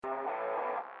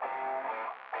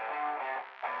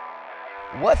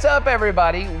What's up,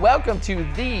 everybody? Welcome to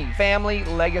the Family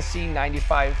Legacy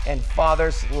 95 and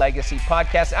Father's Legacy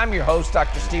podcast. I'm your host,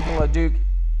 Dr. Stephen LeDuc.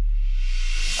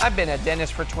 I've been a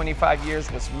dentist for 25 years,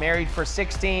 was married for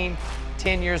 16,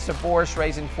 10 years divorced,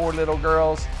 raising 4 little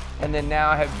girls, and then now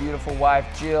I have a beautiful wife,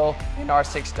 Jill, and our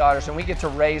 6 daughters, and we get to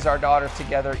raise our daughters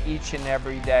together each and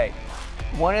every day.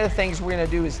 One of the things we're going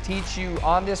to do is teach you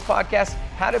on this podcast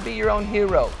how to be your own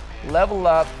hero. Level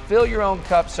up, fill your own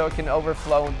cup so it can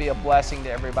overflow and be a blessing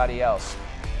to everybody else.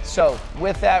 So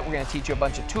with that, we're going to teach you a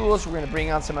bunch of tools. We're going to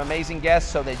bring on some amazing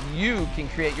guests so that you can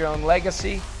create your own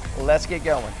legacy. Let's get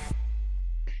going.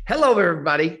 Hello,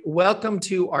 everybody. Welcome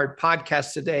to our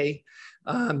podcast today.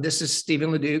 This is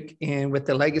Stephen LeDuc and with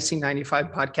the Legacy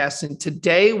 95 podcast. And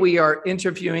today we are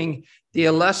interviewing the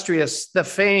illustrious, the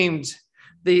famed,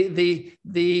 the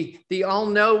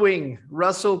all-knowing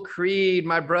Russell Creed,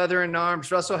 my brother in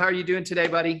arms. Russell, how are you doing today,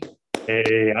 buddy?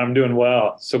 Hey, I'm doing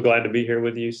well. So glad to be here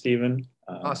with you, Stephen.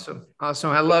 Awesome.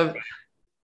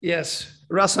 Yes,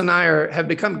 Russell and I have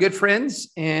become good friends,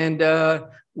 and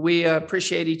we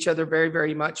appreciate each other very,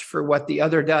 very much for what the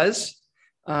other does.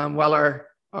 While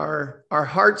our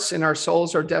hearts and our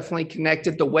souls are definitely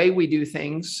connected, the way we do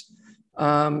things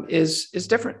is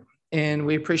different. And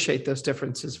we appreciate those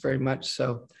differences very much.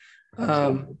 So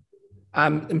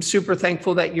I'm super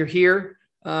thankful that you're here.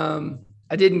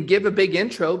 I didn't give a big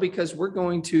intro because we're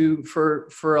going to,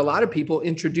 for a lot of people,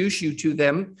 introduce you to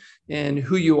them and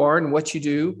who you are and what you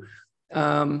do.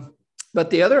 But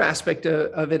the other aspect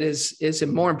of it is,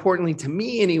 and more importantly to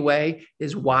me anyway,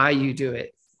 is why you do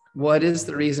it. What is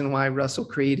the reason why Russell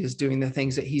Creed is doing the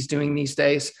things that he's doing these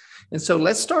days? And so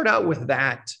let's start out with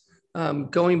that.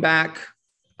 Going back,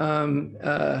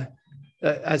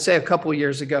 I'd say a couple of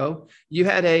years ago, you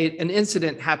had an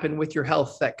incident happen with your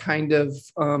health that kind of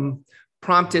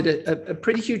prompted a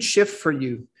pretty huge shift for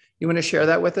you. You want to share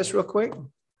that with us real quick?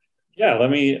 Yeah,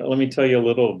 let me tell you a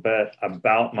little bit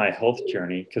about my health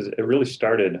journey, because it really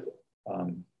started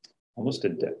almost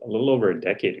a little over a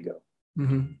decade ago.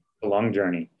 Mm-hmm. A long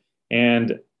journey,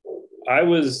 and I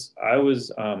was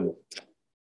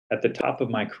at the top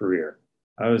of my career.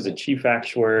 I was a chief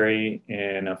actuary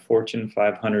in a Fortune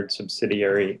 500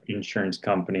 subsidiary insurance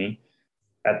company.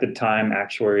 At the time,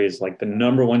 actuary is like the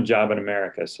 #1 job in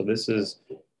America. So this is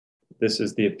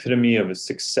the epitome of a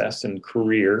success and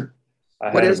career.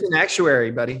 What is an actuary,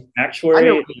 buddy? Actuary, I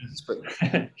know what it is, but...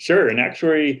 Sure, an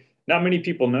actuary, not many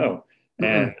people know.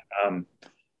 Mm-hmm. And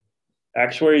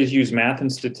actuaries use math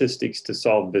and statistics to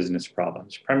solve business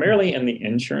problems, primarily in the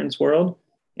insurance world.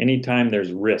 Anytime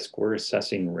there's risk, we're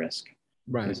assessing risk.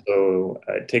 Right. And so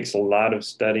it takes a lot of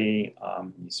study. I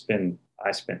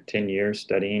spent 10 years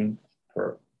studying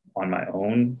on my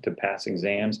own to pass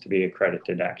exams to be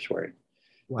accredited actuary.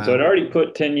 Wow. So I'd already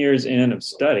put 10 years in of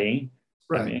study.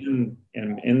 Right. I'm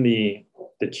in the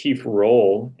chief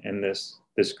role in this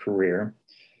career.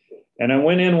 And I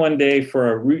went in one day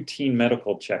for a routine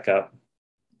medical checkup,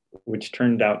 which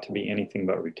turned out to be anything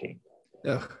but routine.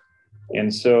 Ugh.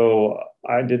 And so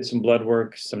I did some blood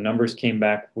work, some numbers came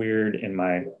back weird in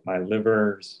my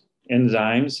liver's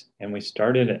enzymes, and we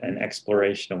started an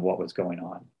exploration of what was going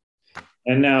on.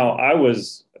 And now I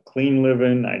was clean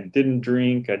living, I didn't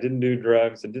drink, I didn't do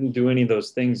drugs, I didn't do any of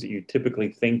those things that you typically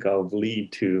think of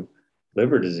lead to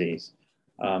liver disease.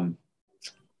 And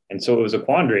so it was a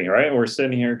quandary, right? We're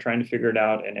sitting here trying to figure it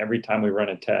out, and every time we run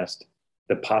a test,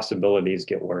 the possibilities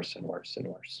get worse and worse and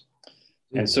worse.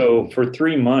 And so for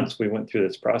 3 months, we went through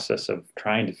this process of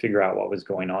trying to figure out what was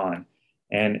going on.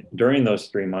 And during those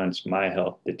 3 months, my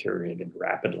health deteriorated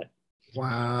rapidly.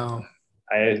 Wow.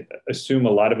 I assume a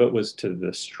lot of it was to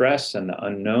the stress and the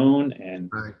unknown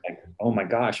and like, oh my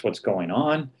gosh, what's going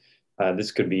on?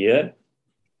 This could be it.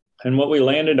 And what we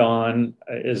landed on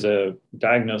is a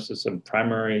diagnosis of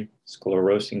primary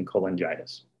sclerosing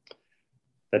cholangitis.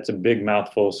 That's a big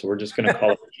mouthful, so we're just going to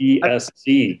call it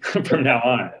PSC from now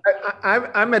on.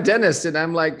 I'm a dentist, and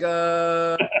I'm like,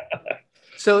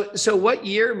 so what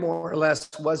year, more or less,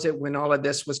 was it when all of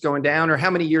this was going down, or how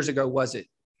many years ago was it?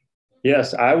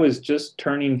 Yes, I was just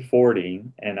turning 40,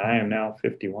 and I am now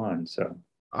 51. So,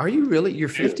 are you really? You're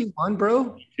 51,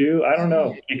 bro? I don't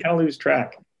know. You kind of lose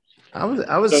track. I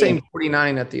was saying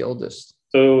 49 at the oldest.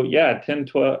 So yeah, 10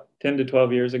 to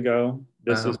 12 years ago.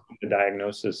 This is when the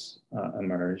diagnosis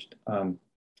emerged.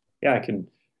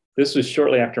 This was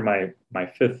shortly after my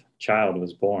 5th child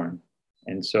was born.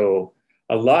 And so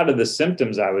a lot of the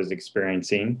symptoms I was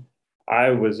experiencing, I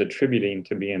was attributing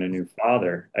to being a new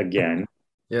father again.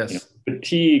 Yes.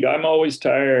 Fatigue, I'm always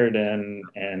tired.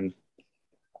 And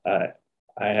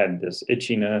I had this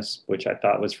itchiness, which I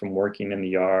thought was from working in the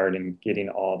yard and getting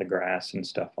all the grass and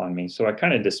stuff on me. So I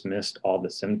kind of dismissed all the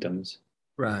symptoms.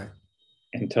 Right.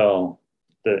 Until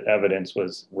the evidence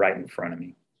was right in front of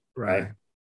me. Right.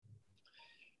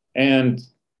 And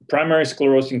primary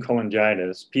sclerosing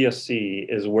cholangitis, PSC,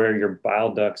 is where your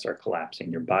bile ducts are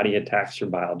collapsing. Your body attacks your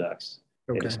bile ducts.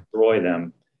 They destroy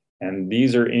them. And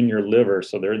these are in your liver.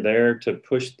 So they're there to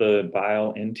push the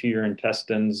bile into your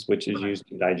intestines, which is used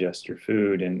to digest your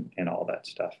food and all that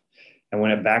stuff. And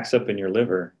when it backs up in your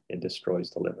liver, it destroys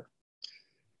the liver.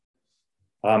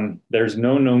 There's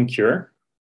no known cure.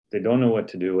 They don't know what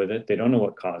to do with it. They don't know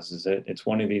what causes it. It's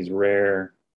one of these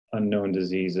rare unknown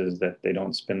diseases that they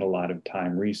don't spend a lot of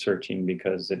time researching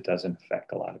because it doesn't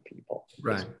affect a lot of people.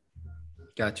 Right.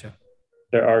 Gotcha.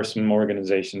 There are some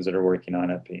organizations that are working on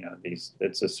it, but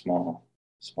it's a small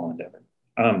endeavor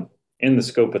in the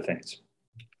scope of things.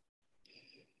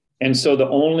 And so the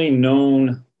only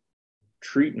known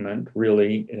treatment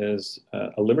really is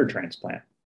a liver transplant.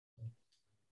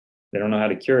 They don't know how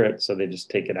to cure it, so they just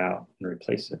take it out and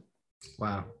replace it.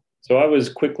 Wow. So I was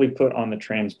quickly put on the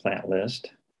transplant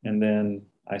list, and then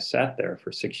I sat there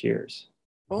for 6 years.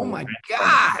 Oh my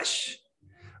gosh.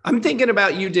 I'm thinking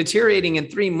about you deteriorating in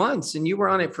 3 months, and you were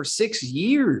on it for 6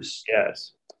 years.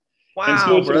 Yes. Wow,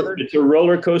 so brother. It's a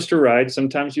roller coaster ride.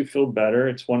 Sometimes you feel better.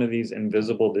 It's one of these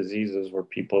invisible diseases where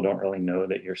people don't really know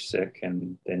that you're sick,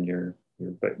 and then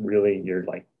but really you're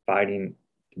like fighting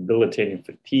debilitating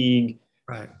fatigue.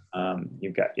 Right.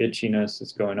 You've got itchiness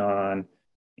that's going on,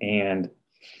 and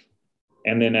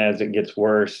then as it gets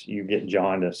worse, you get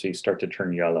jaundice, so you start to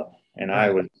turn yellow. And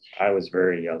right. I was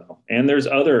very yellow. And there's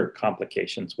other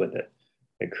complications with it.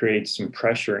 It creates some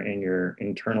pressure in your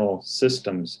internal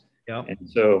systems. Yep. And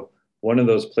so one of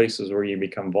those places where you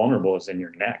become vulnerable is in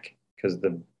your neck, because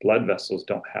the blood vessels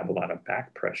don't have a lot of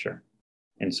back pressure.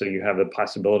 And so you have the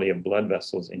possibility of blood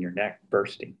vessels in your neck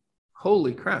bursting.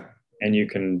 Holy crap. And you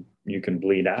can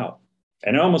bleed out.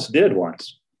 And I almost did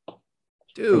once.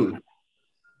 Dude.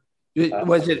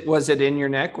 Was it in your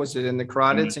neck? Was it in the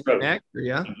carotids in your neck? Or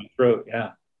yeah. In my throat,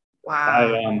 yeah.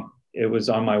 Wow. It was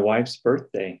on my wife's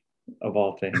birthday, of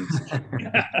all things.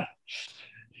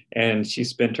 And she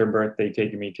spent her birthday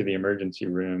taking me to the emergency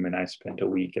room, and I spent a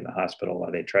week in the hospital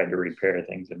while they tried to repair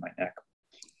things in my neck.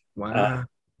 Wow.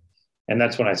 And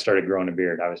that's when I started growing a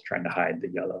beard. I was trying to hide the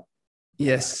yellow.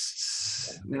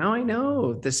 Yes. Now I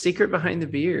know the secret behind the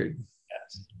beard.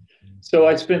 Yes. So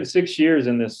I spent 6 years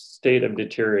in this state of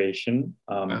deterioration.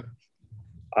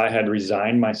 I had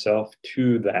resigned myself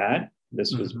to that.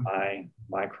 This was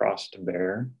my cross to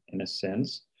bear, in a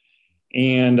sense.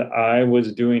 And I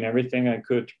was doing everything I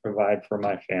could to provide for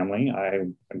my family. I,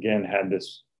 again, had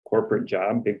this corporate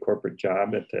job, big corporate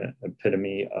job at the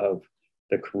epitome of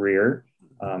the career,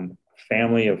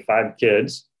 family of 5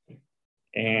 kids,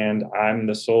 and I'm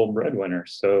the sole breadwinner.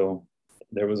 So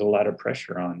there was a lot of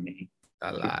pressure on me.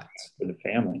 A lot. For the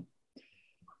family.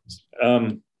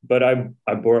 But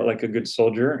I bore it like a good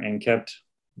soldier and kept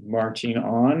marching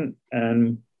on.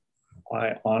 And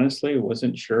I honestly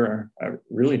wasn't sure. I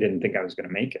really didn't think I was going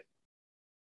to make it.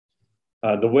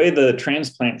 The way the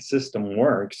transplant system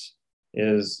works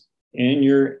is in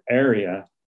your area,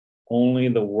 only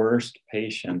the worst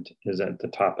patient is at the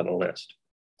top of the list.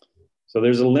 So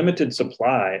there's a limited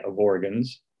supply of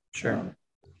organs. Sure.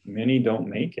 Many don't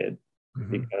make it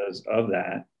because of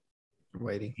that.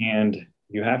 Waiting. And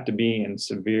you have to be in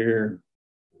severe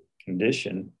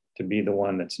condition to be the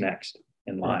one that's next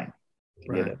in line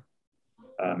to get it.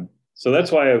 So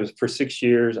that's why for 6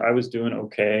 years, I was doing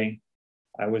okay.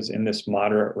 I was in this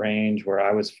moderate range where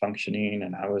I was functioning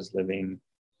and I was living.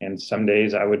 And some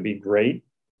days I would be great,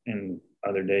 and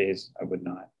other days I would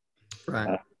not.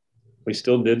 Right. We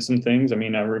still did some things. I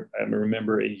mean, I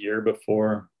remember a year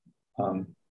before,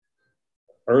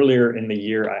 earlier in the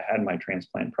year, I had my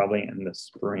transplant, probably in the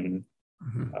spring.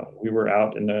 We were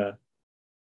out in the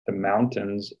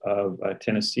mountains of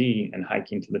Tennessee and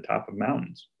hiking to the top of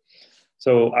mountains.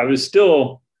 So I was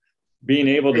still being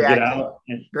able to get out.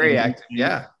 Very active.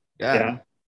 Yeah.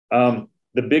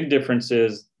 The big difference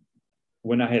is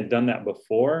when I had done that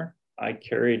before, I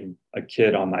carried a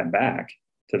kid on my back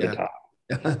to the top.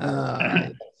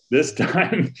 This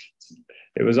time,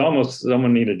 it was almost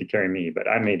someone needed to carry me, but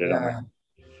I made it on my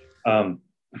own.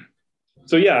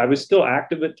 So yeah, I was still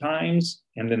active at times,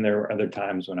 and then there were other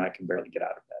times when I could barely get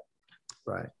out of bed.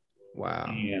 Right. Wow.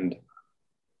 And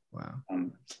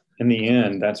in the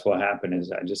end, that's what happened.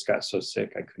 Is I just got so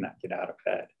sick I could not get out of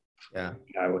bed. Yeah.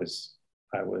 I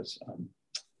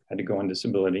had to go on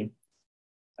disability.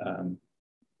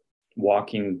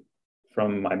 Walking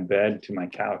from my bed to my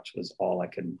couch was all I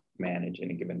could manage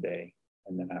any given day.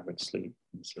 and then I would sleep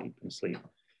and sleep and sleep.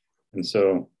 And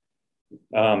so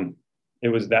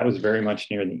that was very much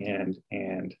near the end.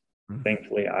 And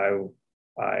thankfully I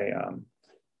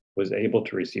was able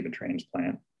to receive a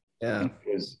transplant. Yeah.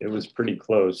 It was pretty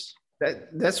close.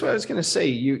 That's what I was going to say.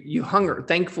 You hung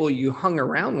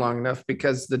around long enough,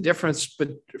 because the difference, but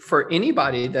for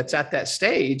anybody that's at that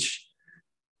stage,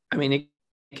 I mean, it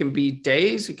can be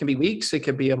days, it can be weeks, it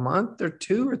could be a month or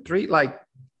 2 or 3, like,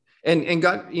 and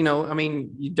God, I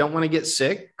mean, you don't want to get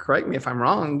sick. Correct me if I'm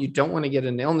wrong. You don't want to get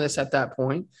an illness at that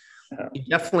point. You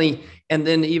definitely. And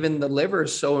then even the liver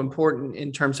is so important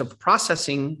in terms of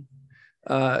processing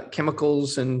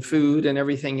chemicals and food and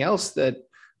everything else that,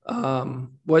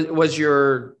 was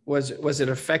it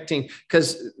affecting?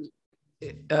 Because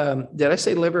did I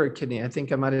say liver or kidney? I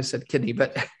think I might have said kidney,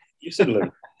 but you said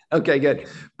liver. Okay, good.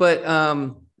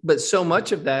 But so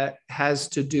much of that has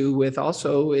to do with,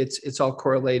 also it's all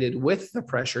correlated with the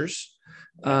pressures.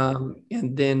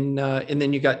 And then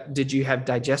did you have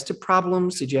digestive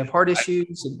problems? Did you have heart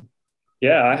issues?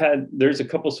 Yeah, there's a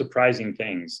couple surprising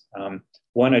things.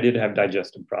 One, I did have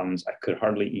digestive problems. I could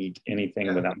hardly eat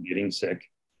anything without getting sick.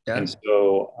 Yeah. And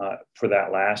so for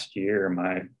that last year,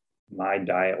 my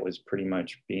diet was pretty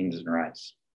much beans and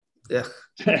rice. Yeah.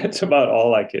 That's about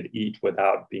all I could eat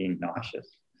without being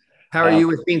nauseous. How are you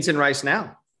with beans and rice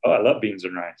now? Oh, I love beans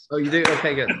and rice. Oh, you do?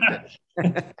 Okay, good.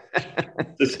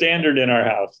 The standard in our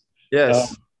house.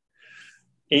 Yes.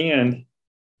 And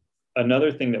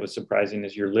another thing that was surprising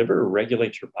is your liver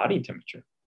regulates your body temperature.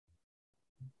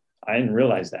 I didn't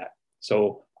realize that.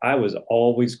 So I was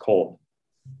always cold.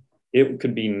 It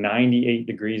could be 98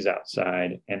 degrees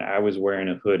outside, and I was wearing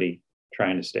a hoodie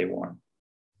trying to stay warm.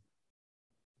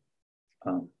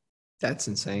 That's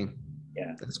insane.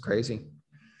 Yeah. That's crazy.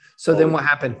 So then what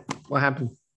happened? What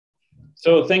happened?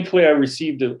 So thankfully I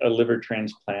received a liver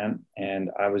transplant,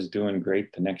 and I was doing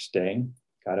great the next day.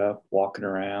 Got up, walking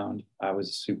around. I was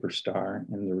a superstar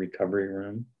in the recovery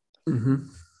room. Mm-hmm.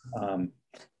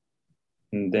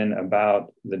 And then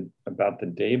about the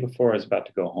day before I was about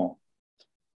to go home,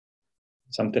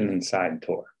 something inside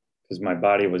tore, because my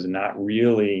body was not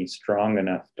really strong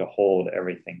enough to hold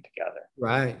everything together.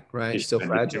 Right. It's still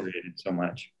fragile. So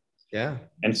much. Yeah.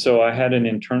 And so I had an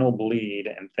internal bleed,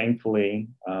 and thankfully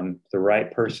the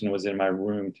right person was in my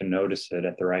room to notice it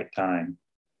at the right time,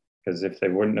 because if they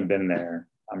wouldn't have been there,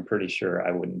 I'm pretty sure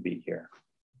I wouldn't be here.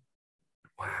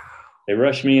 Wow. They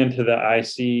rushed me into the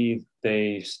IC.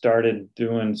 They started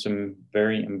doing some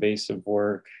very invasive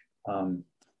work.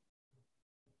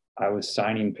 I was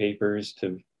signing papers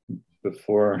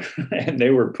before, and they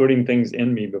were putting things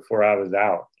in me before I was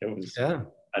out. It was an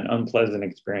unpleasant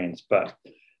experience, but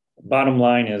bottom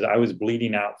line is I was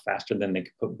bleeding out faster than they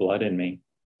could put blood in me,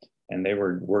 and they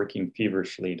were working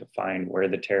feverishly to find where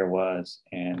the tear was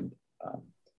and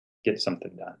get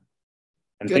something done.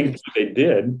 And thankfully they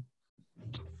did.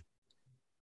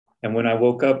 And when I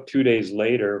woke up 2 days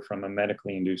later from a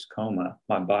medically induced coma,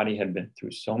 my body had been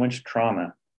through so much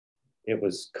trauma, it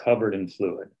was covered in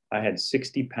fluid. I had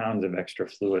 60 pounds of extra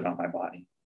fluid on my body.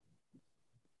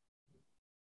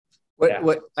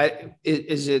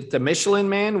 Is it the Michelin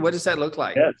Man? What does that look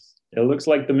like? Yes, it looks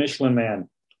like the Michelin Man.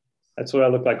 That's what I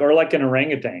look like. Or like an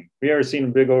orangutan. Have you ever seen a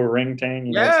big old orangutan?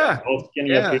 You know, it's all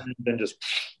skinny up here and then just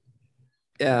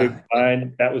big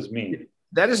wide. That was me.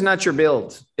 That is not your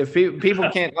build. If people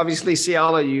can't obviously see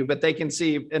all of you, but they can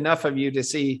see enough of you to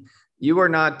see you are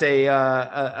not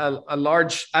a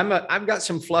large. I've got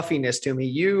some fluffiness to me.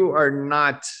 You are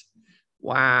not.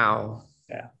 Wow.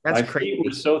 Yeah, that's crazy. My feet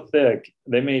were so thick,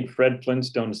 they made Fred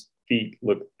Flintstone's feet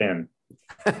look thin.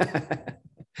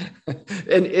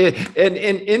 and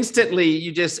instantly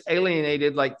you just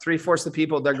alienated like 3/4 of the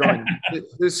people. They're going,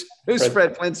 who's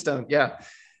Fred Flintstone? Yeah.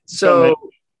 So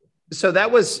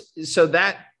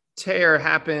that tear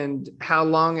happened how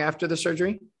long after the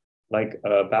surgery? Like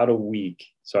about a week.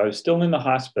 So I was still in the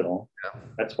hospital. Yeah.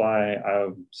 That's why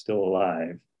I'm still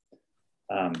alive.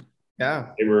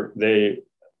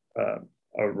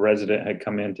 A resident had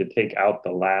come in to take out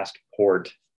the last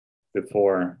port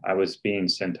before I was being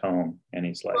sent home. And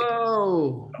he's like,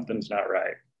 "Whoa, something's not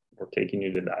right. We're taking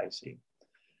you to the IC."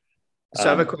 So I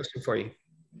have a question for you,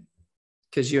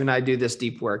 because you and I do this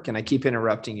deep work and I keep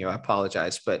interrupting you. I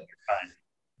apologize, but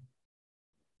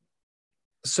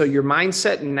so your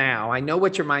mindset now, I know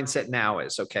what your mindset now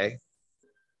is. Okay.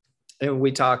 And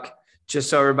we talk, just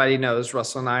so everybody knows,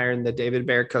 Russell and I are in the David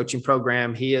Baer coaching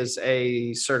program. He is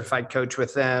a certified coach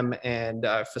with them and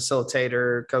a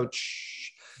facilitator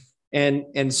coach.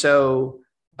 And so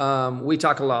we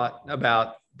talk a lot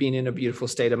about being in a beautiful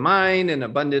state of mind, an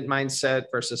abundant mindset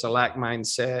versus a lack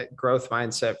mindset, growth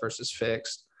mindset versus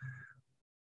fixed.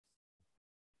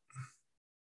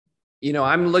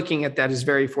 I'm looking at that as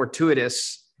very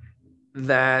fortuitous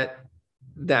that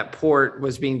that port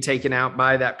was being taken out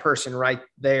by that person right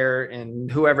there,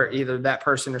 and whoever, either that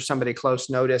person or somebody close,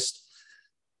 noticed.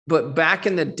 But back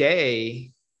in the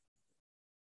day,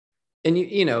 and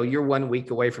you're 1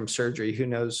 week away from surgery, who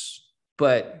knows?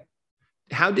 But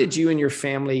how did you and your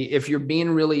family, if you're being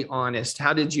really honest,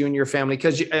 how did you and your family,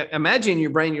 because imagine in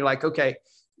your brain, you're like, okay,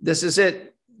 this is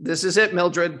it,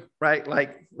 Mildred, right?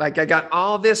 Like I got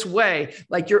all this way,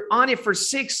 like you're on it for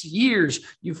 6 years.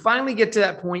 You finally get to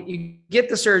that point, you get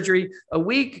the surgery, a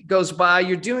week goes by,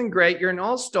 you're doing great, you're an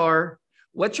all-star.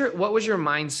 What was your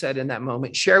mindset in that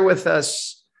moment? Share with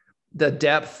us the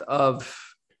depth of,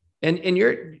 and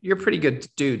you're a pretty good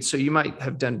dude, so you might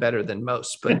have done better than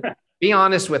most, but be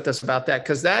honest with us about that.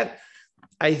 Cause that,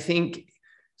 I think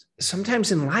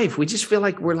sometimes in life, we just feel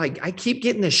like we're like, I keep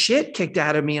getting the shit kicked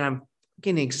out of me and I'm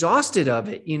getting exhausted of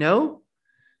it,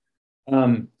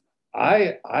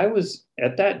 I was,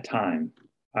 at that time,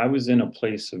 I was in a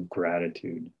place of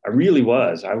gratitude. I really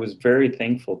was. I was very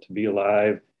thankful to be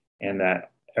alive and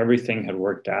that everything had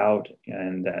worked out,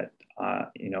 and that,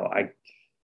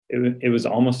 it was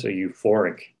almost a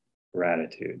euphoric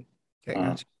gratitude. Okay,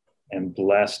 gotcha. And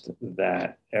blessed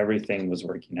that everything was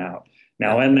working out.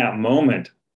 Now, in that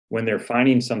moment, when they're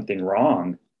finding something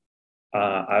wrong,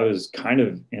 I was kind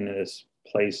of in this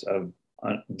place of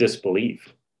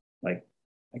disbelief. Like,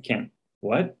 I can't,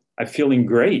 what? I'm feeling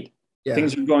great. Yeah.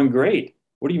 Things are going great.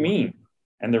 What do you mean?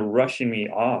 And they're rushing me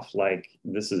off like,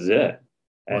 this is it.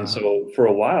 And so for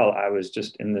a while, I was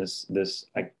just in this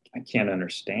I can't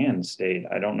understand state.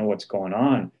 I don't know what's going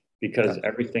on because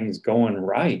everything's going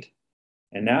right.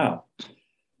 And now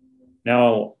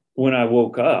when I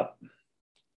woke up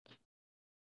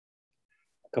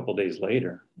a couple days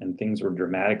later, and things were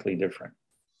dramatically different.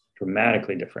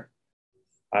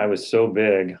 I was so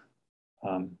big,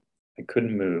 I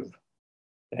couldn't move.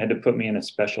 They had to put me in a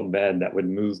special bed that would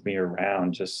move me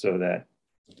around just so that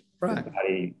the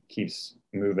body keeps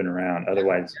moving around.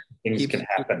 Otherwise, things can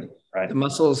happen, right? The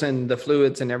muscles and the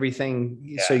fluids and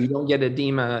everything, so you don't get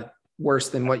edema worse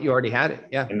than what you already had it.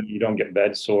 Yeah. And you don't get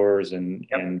bed sores and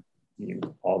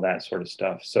all that sort of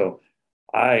stuff. So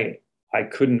I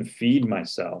couldn't feed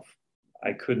myself.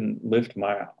 I couldn't lift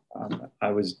my,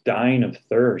 I was dying of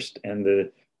thirst,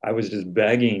 and I was just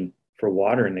begging for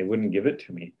water, and they wouldn't give it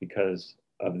to me because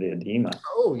of the edema.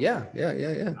 Oh yeah.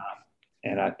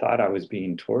 And I thought I was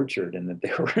being tortured, and that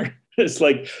they were, it's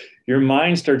like your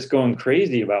mind starts going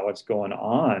crazy about what's going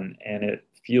on, and it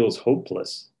feels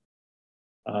hopeless.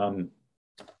 And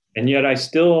yet I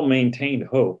still maintained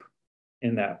hope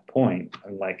in that point.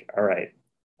 I'm like, all right,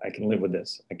 I can live with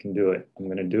this. I can do it. I'm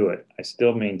going to do it. I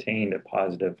still maintained a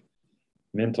positive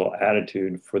mental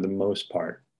attitude for the most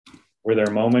part. Were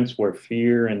there moments where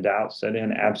fear and doubt set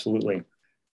in? Absolutely.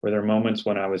 Were there moments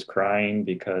when I was crying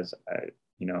because I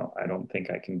don't think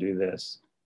I can do this?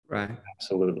 Right.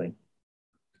 Absolutely.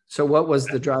 So what was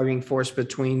the driving force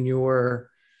between your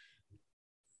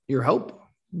hope?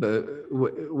 But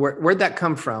where'd that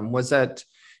come from? Is that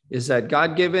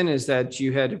God-given? Is that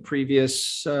you had a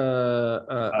previous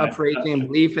uprising in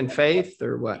belief and faith,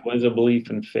 or what? It was a belief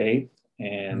in faith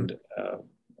and a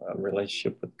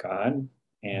relationship with God,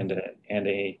 and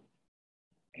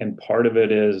part of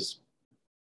it is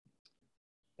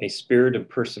a spirit of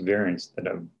perseverance that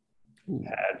I've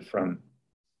had from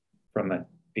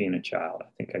being a child. I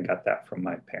think I got that from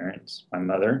my parents. My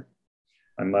mother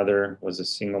was a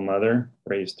single mother,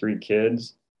 raised 3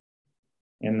 kids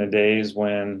in the days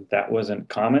when that wasn't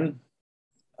common.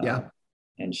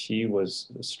 And she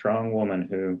was a strong woman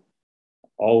who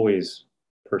always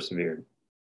persevered.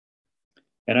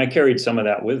 And I carried some of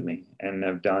that with me, and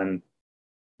have done,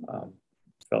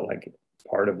 felt like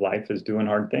part of life is doing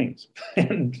hard things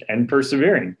and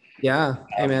persevering. Yeah,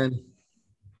 amen.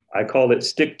 I called it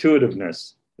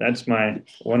stick-to-itiveness. That's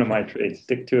one of my traits,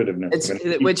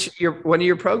 stick-to-itiveness. Which one of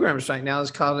your programs right now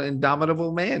is called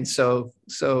Indomitable Man. So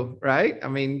right? I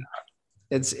mean,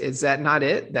 is that not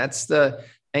it? That's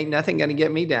ain't nothing going to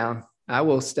get me down. I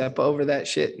will step over that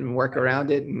shit and work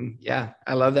around it. And yeah,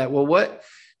 I love that. Well,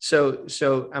 so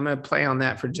I'm going to play on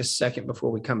that for just a second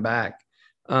before we come back.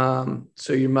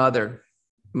 So your mother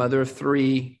of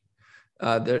 3,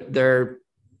 I'm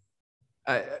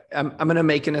going to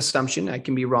make an assumption. I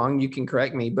can be wrong. You can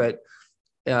correct me. But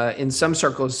in some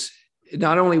circles,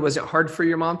 not only was it hard for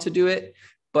your mom to do it,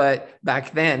 but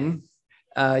back then,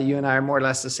 you and I are more or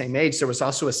less the same age. There was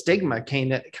also a stigma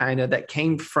that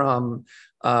came from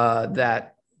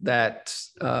that.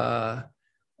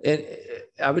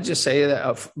 I would just say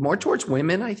that more towards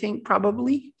women, I think,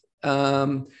 probably.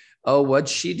 oh, what'd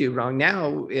she do wrong?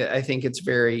 Now, I think it's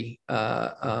very,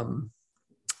 it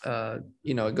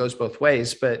goes both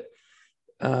ways, but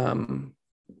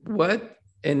what,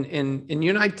 and you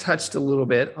and I touched a little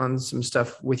bit on some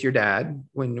stuff with your dad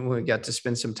when we got to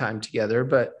spend some time together,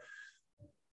 but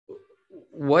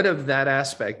what of that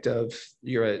aspect of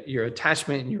your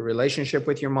attachment and your relationship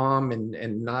with your mom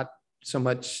and not so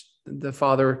much the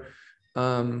father,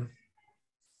 talk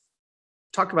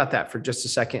about that for just a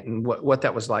second and what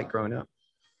that was like growing up.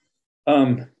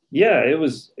 Yeah, it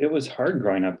was hard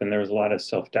growing up, and there was a lot of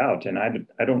self-doubt, and I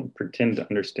don't pretend to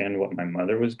understand what my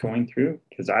mother was going through,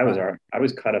 because I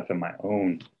was caught up in my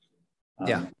own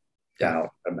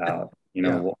doubt about,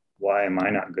 why am I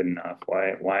not good enough?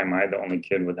 Why am I the only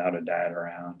kid without a dad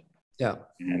around? Yeah.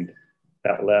 And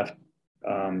that left,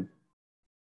 I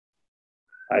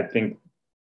think,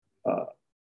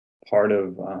 part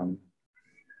of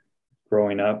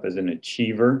growing up as an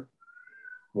achiever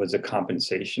was a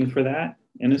compensation for that,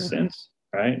 in a sense,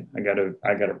 right? I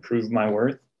gotta prove my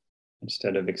worth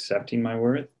instead of accepting my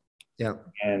worth. Yeah.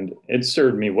 And it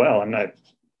served me well. I'm not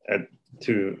up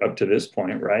to this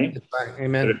point, right?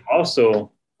 Amen. But it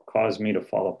also caused me to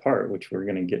fall apart, which we're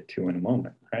going to get to in a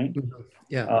moment, right?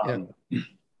 Yeah.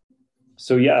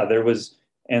 So yeah, there was,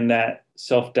 and that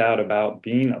self-doubt about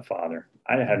being a father.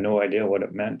 I had no idea what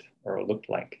it meant or it looked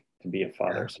like to be a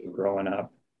father. So growing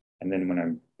up, and then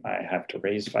when I have to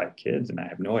raise 5 kids and I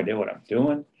have no idea what I'm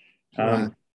doing.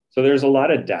 So there's a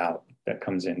lot of doubt that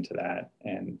comes into that,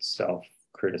 and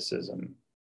self-criticism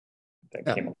that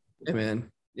came up.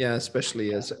 Amen. Yeah,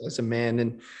 especially as a man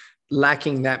and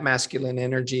lacking that masculine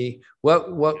energy.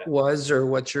 What was, or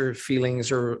what's your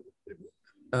feelings or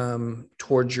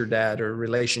towards your dad, or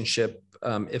relationship,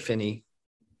 if any?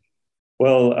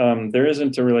 Well, there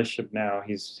isn't a relationship now.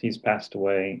 He's passed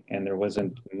away, and there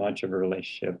wasn't much of a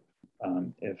relationship,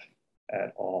 if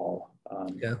at all.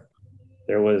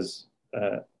 There was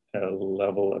a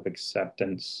level of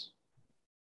acceptance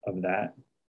of that.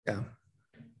 Yeah.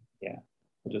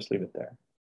 We'll just leave it there.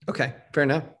 Okay, fair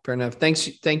enough.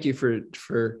 Thank you for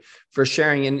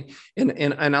sharing.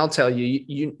 And I'll tell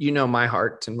you, you know my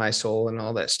heart and my soul and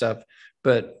all that stuff.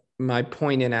 But my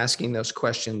point in asking those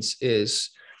questions is,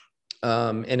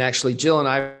 and actually Jill and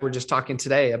I were just talking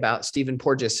today about Stephen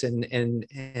Porges and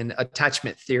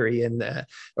attachment theory,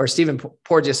 or Stephen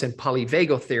Porges and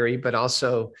polyvagal theory, but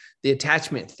also the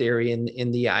attachment theory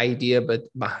and the idea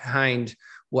behind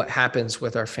what happens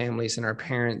with our families and our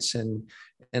parents. And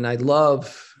I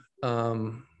love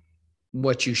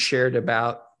what you shared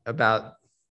about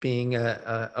being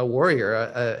a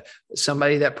warrior,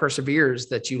 somebody that perseveres,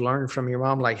 that you learn from your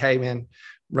mom, like, hey man,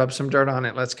 rub some dirt on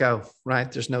it. Let's go. Right.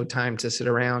 There's no time to sit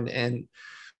around. And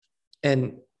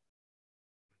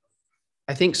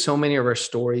I think so many of our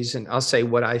stories, and I'll say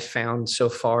what I found so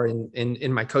far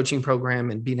in my coaching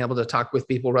program and being able to talk with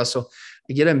people, Russell,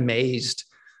 I get amazed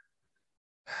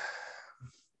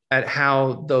at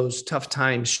how those tough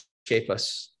times shape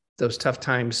us. Those tough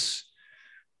times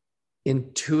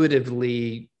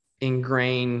intuitively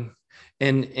ingrain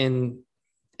and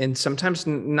sometimes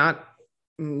not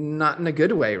in a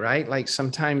good way, right? Like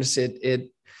sometimes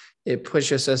it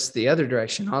pushes us the other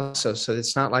direction also. So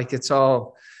it's not like it's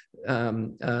all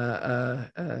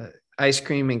ice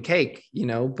cream and cake,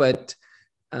 but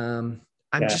and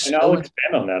I'll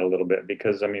expand on that a little bit,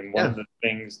 because I mean, one of the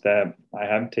things that I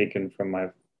have taken from my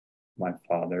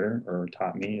father, or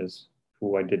taught me, is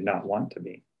who I did not want to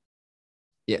be.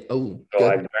 Yeah. Oh, so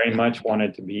good. I very much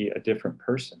wanted to be a different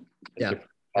person, a different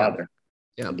father,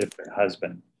 a different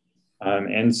husband.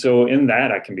 And so in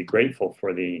that, I can be grateful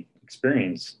for the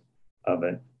experience of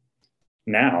it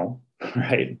now,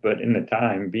 right? But in the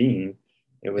time being,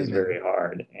 it was very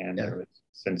hard, and there was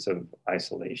a sense of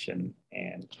isolation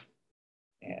and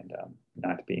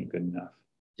not being good enough.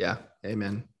 Yeah.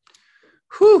 Amen.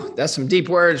 Whew, that's some deep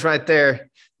words right there.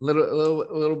 A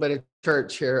little bit of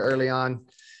church here early on.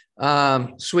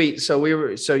 Sweet. So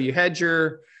you had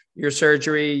your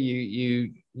surgery,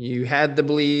 you had the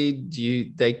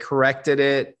bleed, they corrected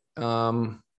it.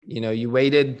 You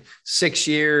waited 6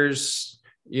 years.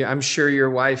 I'm sure your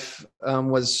wife,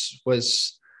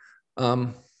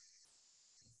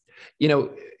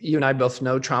 you and I both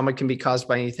know trauma can be caused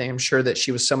by anything. I'm sure that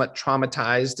she was somewhat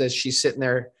traumatized as she's sitting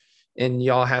there, and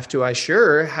y'all have to,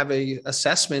 have a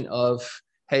assessment of,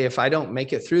 hey, if I don't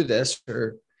make it through this,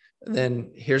 or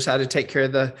then here's how to take care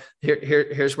of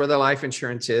here's where the life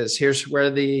insurance is. Here's where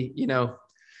that's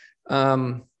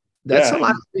a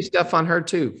lot of stuff on her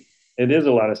too. It is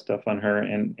a lot of stuff on her.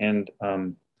 And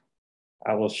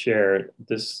I will share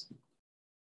this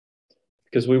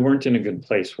because we weren't in a good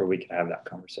place where we could have that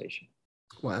conversation.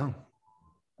 Wow.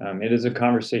 It is a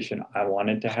conversation I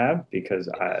wanted to have because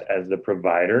as the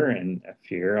provider and a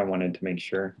fear, I wanted to make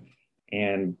sure,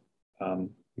 and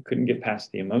we couldn't get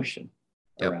past the emotion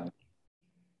around.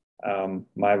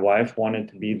 My wife wanted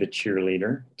to be the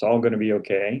cheerleader. It's all going to be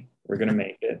okay. We're going to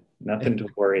make it. Nothing to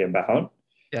worry about.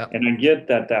 Yeah. And I get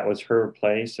that that was her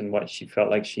place and what she felt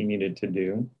like she needed to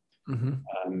do.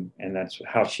 And that's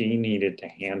how she needed to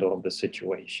handle the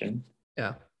situation.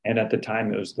 Yeah. And at the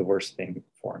time, it was the worst thing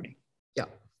for me. Yeah.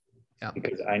 Yeah.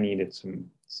 Because I needed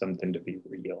something to be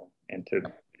real and to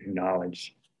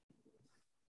acknowledge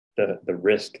the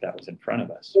risk that was in front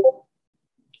of us.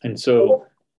 And so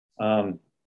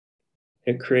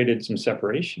it created some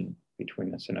separation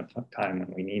between us in a time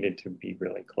when we needed to be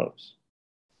really close.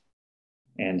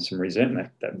 And some resentment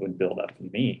that would build up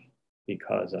in me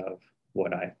because of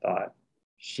what I thought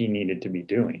she needed to be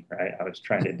doing, right? I was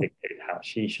trying to dictate how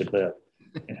she should live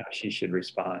and how she should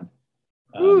respond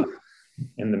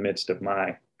in the midst of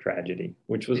my tragedy,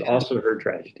 which was also her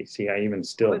tragedy. See, I even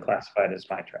still classify it as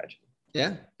my tragedy.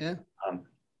 Yeah, yeah.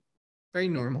 Very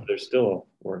normal. There's still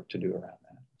work to do around that.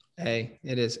 Hey,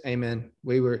 it is. Amen.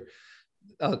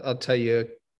 I'll tell you a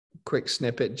quick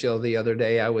snippet, Jill. The other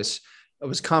day, I was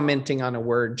commenting on a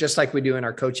word, just like we do in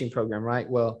our coaching program, right?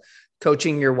 Well,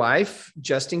 coaching your wife,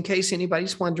 just in case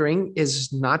anybody's wondering,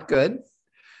 is not good.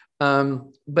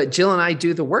 But Jill and I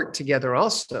do the work together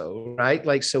also, right?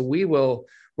 Like, so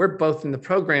we're both in the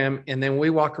program, and then we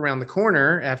walk around the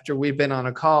corner after we've been on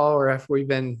a call or after we've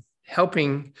been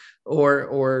helping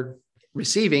or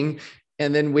receiving.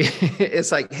 And then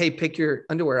it's like, hey, pick your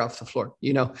underwear off the floor,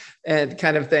 and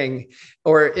kind of thing.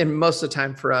 Or in most of the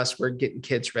time for us, we're getting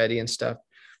kids ready and stuff.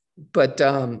 But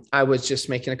I was just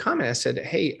making a comment. I said,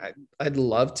 hey, I'd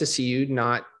love to see you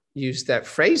not use that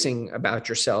phrasing about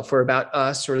yourself or about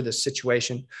us or the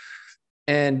situation.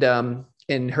 And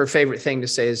her favorite thing to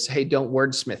say is, hey, don't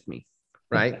wordsmith me,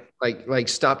 right? like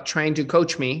stop trying to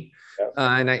coach me.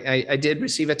 And I did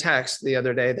receive a text the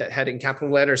other day that had in capital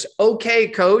letters, okay,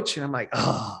 coach. And I'm like,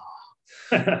 oh,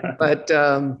 but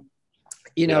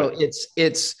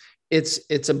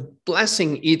it's a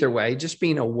blessing either way, just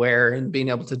being aware and being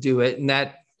able to do it. And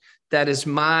that is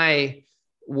my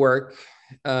work.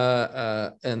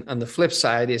 And on the flip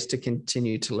side is to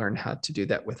continue to learn how to do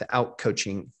that without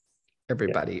coaching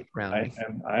everybody around me.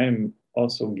 I'm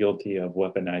also guilty of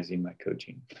weaponizing my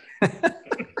coaching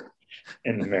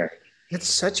in the marriage. It's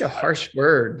such a harsh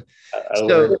word.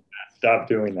 Stop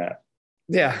doing that.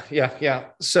 Yeah.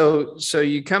 So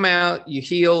you come out, you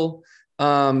heal.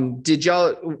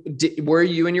 Were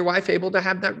you and your wife able to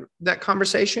have that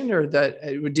conversation, or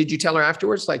did you tell her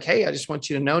afterwards, like, hey, I just want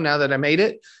you to know now that I made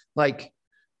it, like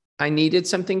I needed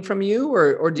something from you,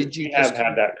 or did you have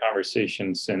had that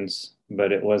conversation since,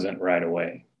 but it wasn't right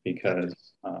away because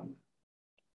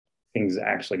things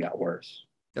actually got worse.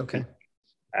 Okay.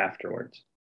 Afterwards.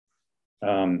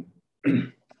 And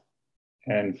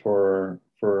for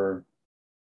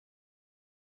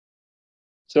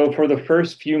the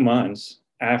first few months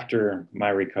after my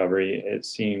recovery, it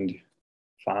seemed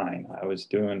fine. I was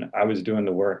doing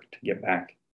the work to get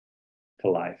back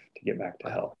to life, to get back to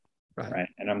health. Right.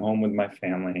 And I'm home with my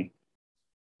family,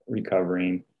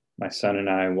 recovering. My son and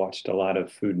I watched a lot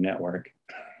of Food Network.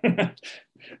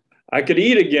 I could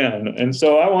eat again. And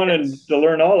so I wanted to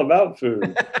learn all about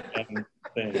food and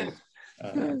things.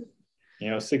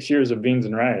 6 years of beans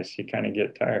and rice, you kind of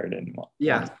get tired.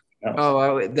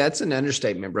 Oh, that's an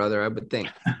understatement, brother, I would think.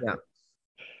 Yeah.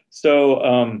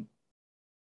 So,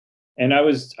 and I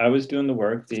was doing the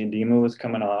work. The edema was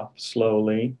coming off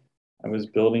slowly. I was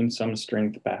building some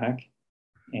strength back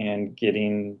and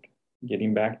getting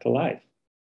back to life.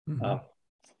 Mm-hmm.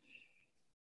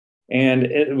 And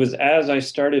it was as I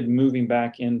started moving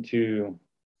back into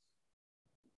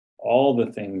all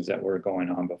the things that were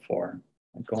going on before,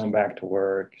 going back to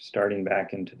work, starting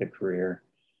back into the career,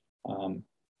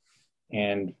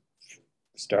 and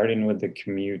starting with the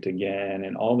commute again,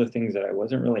 and all the things that I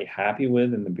wasn't really happy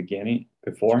with in the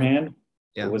beforehand,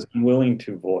 I was unwilling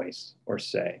to voice or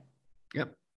say.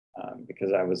 Yep.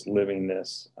 Because I was living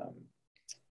this, I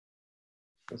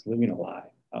was living a lie.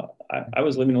 I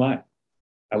was living a lie.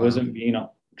 I wasn't being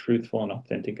truthful and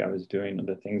authentic. I was doing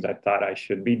the things I thought I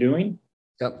should be doing.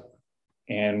 Yep.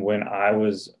 And when I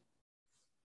was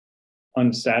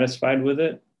unsatisfied with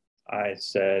it, I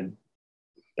said,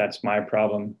 that's my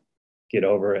problem. Get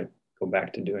over it. Go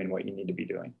back to doing what you need to be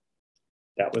doing.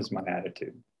 That was my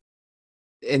attitude.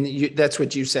 And that's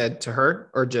what you said to her,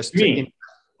 or just me?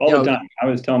 All the time. I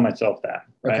was telling myself that.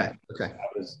 Right? Okay. I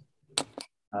was.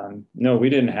 No, we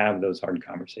didn't have those hard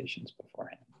conversations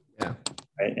beforehand. Yeah.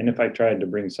 Right? And if I tried to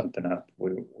bring something up,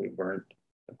 we weren't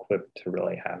equipped to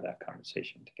really have that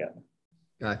conversation together.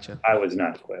 Gotcha. I was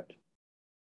not equipped.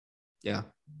 Yeah.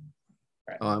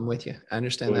 Right. Oh, I'm with you. I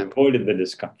understand So that. we avoided the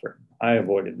discomfort. I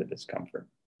avoided the discomfort.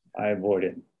 I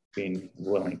avoided being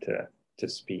willing to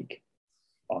speak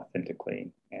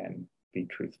authentically and be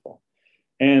truthful.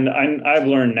 And I've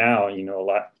learned now, a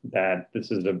lot, that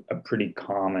this is a pretty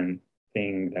common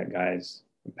thing that guys,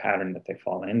 a pattern that they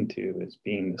fall into, is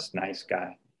being this nice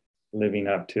guy, living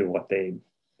up to what they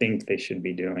think they should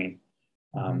be doing,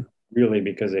 really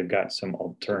because they've got some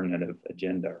alternative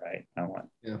agenda, right? I want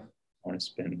to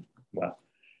spin well.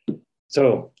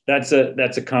 So that's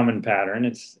a common pattern.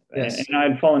 And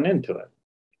I'd fallen into it,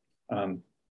 and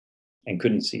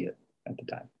couldn't see it at the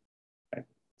time. Right?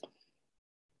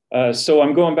 So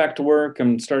I'm going back to work.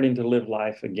 I'm starting to live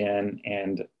life again,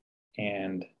 and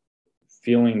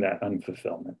feeling that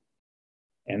unfulfillment,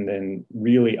 and then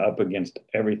really up against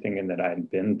everything that I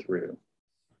had been through.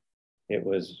 It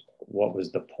was, what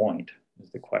was the point?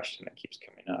 Is the question that keeps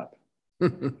coming up.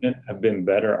 I've been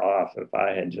better off if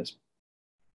I had just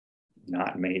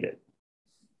not made it,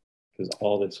 because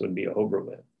all this would be over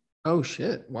with. Oh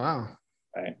shit! Wow.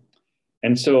 Right.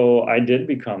 And so I did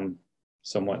become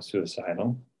somewhat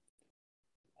suicidal.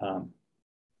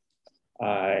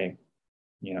 I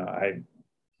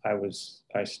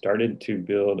started to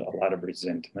build a lot of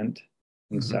resentment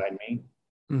inside me.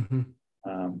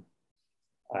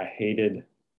 I hated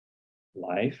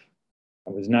life. I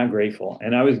was not grateful,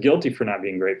 and I was guilty for not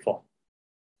being grateful,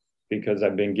 because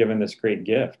I've been given this great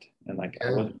gift, and I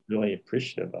wasn't really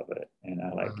appreciative of it. And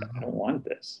I don't want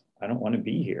this. I don't want to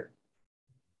be here.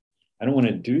 I don't want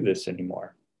to do this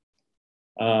anymore.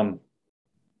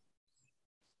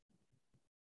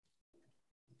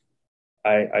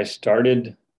 I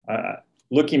started,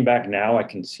 looking back now, I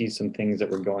can see some things that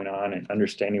were going on, and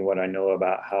understanding what I know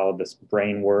about how this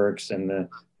brain works and the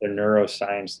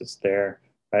neuroscience that's there.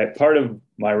 Right? Part of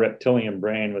my reptilian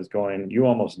brain was going, you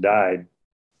almost died.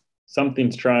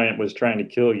 Something's was trying to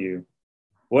kill you.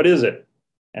 What is it?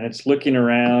 And it's looking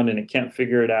around, and it can't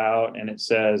figure it out. And it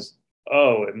says,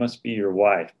 oh, it must be your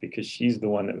wife, because she's the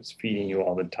one that was feeding you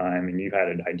all the time, and you had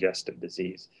a digestive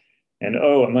disease. And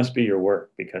oh, it must be your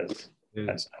work, because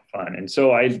that's not fun. And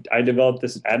so I developed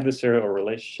this adversarial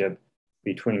relationship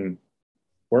between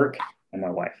work and my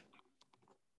wife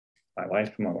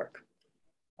and my work.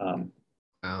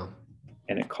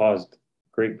 And it caused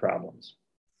great problems.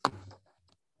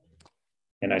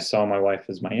 And I saw my wife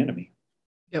as my enemy.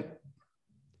 Yep.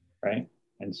 Right.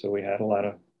 And so there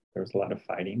was a lot of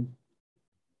fighting,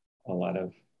 a lot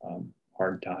of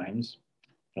hard times,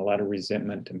 and a lot of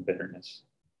resentment and bitterness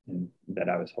that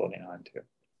I was holding on to.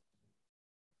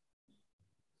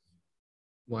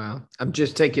 Wow. I'm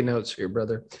just taking notes here,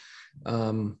 brother.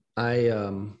 I'm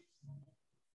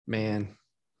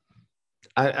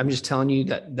just telling you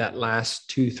that last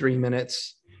 2-3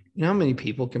 minutes, you know how many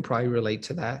people can probably relate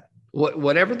to that?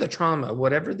 Whatever the trauma,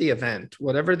 whatever the event,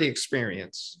 whatever the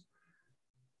experience.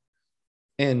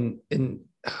 And I'm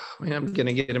going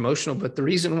to get emotional, but the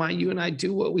reason why you and I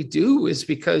do what we do is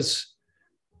because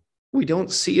we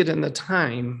don't see it in the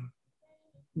time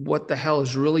what the hell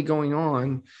is really going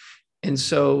on. And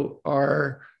so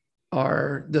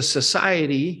the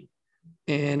society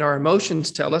and our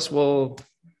emotions tell us, well,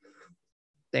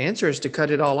 the answer is to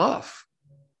cut it all off.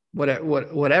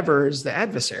 Whatever is the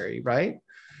adversary, right?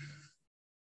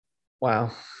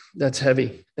 Wow, that's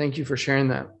heavy. Thank you for sharing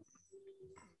that.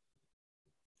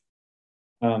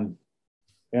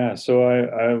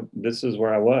 So this is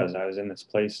where I was. I was in this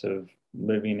place of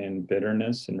living in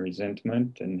bitterness and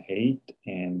resentment and hate,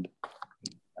 and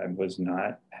I was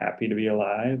not happy to be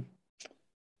alive.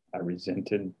 I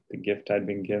resented the gift I'd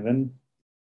been given.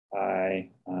 I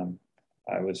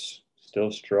was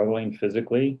still struggling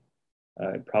physically.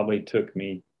 It probably took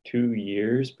me 2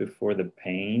 years before the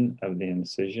pain of the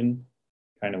incision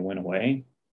kind of went away.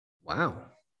 Wow.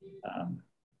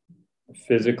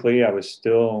 Physically, I was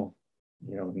still,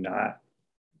 not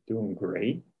doing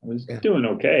great. I was doing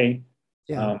okay.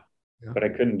 But I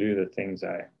couldn't do the things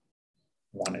I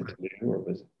wanted to do, or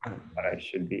was what I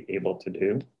should be able to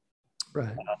do.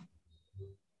 Right.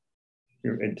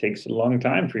 It takes a long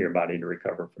time for your body to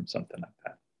recover from something like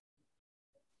that.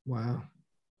 Wow.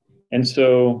 And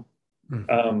so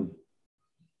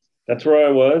that's where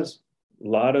I was. A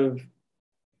lot of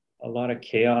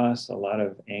chaos, a lot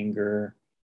of anger.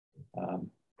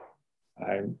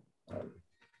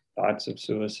 Thoughts of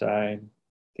suicide,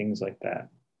 things like that.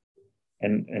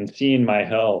 And seeing my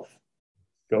health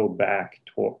go back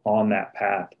on that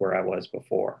path where I was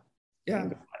before. Yeah.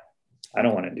 I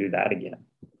don't want to do that again.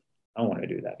 I don't want to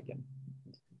do that again.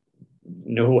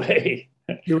 No way.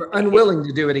 You were unwilling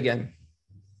to do it again.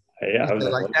 Yeah, I was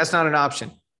like, that's not an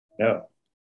option. No.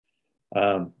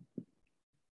 I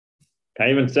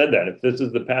even said that if this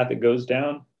is the path it goes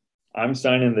down, I'm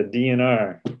signing the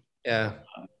DNR. Yeah.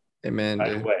 Amen.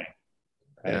 Right away.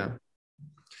 Right? Yeah.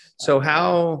 So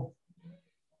how,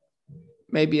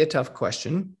 maybe a tough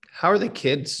question, how are the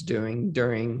kids doing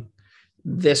during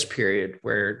this period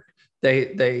where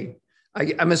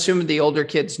I'm assuming the older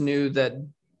kids knew that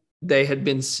they had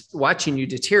been watching you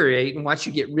deteriorate and watch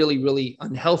you get really, really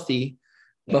unhealthy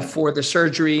before the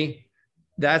surgery.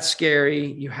 That's scary.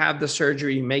 You have the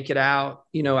surgery, you make it out.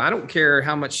 I don't care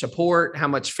how much support, how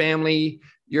much family,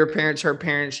 your parents, her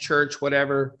parents, church,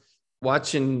 whatever,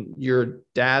 watching your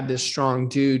dad, this strong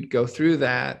dude, go through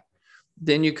that.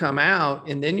 Then you come out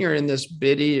and then you're in this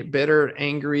bitter,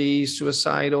 angry,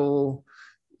 suicidal,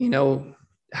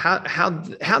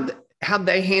 how'd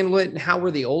they handle it, and how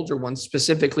were the older ones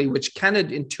specifically, which kind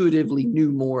of intuitively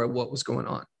knew more of what was going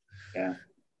on? Yeah.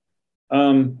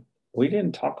 We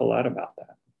didn't talk a lot about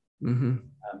that. Mm-hmm.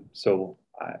 So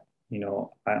I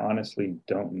honestly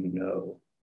don't know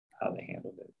how they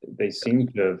handled it. They seem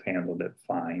to have handled it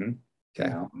fine.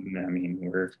 Okay. I mean,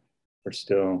 we're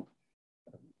still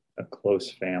a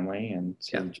close family and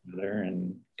see each other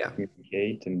and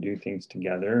communicate and do things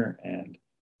together. And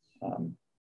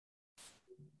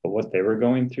but what they were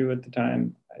going through at the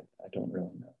time, I don't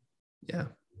really know. Yeah.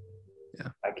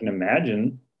 I can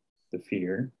imagine the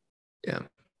fear. Yeah.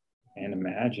 And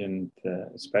imagine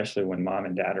especially when mom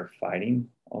and dad are fighting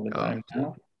all the time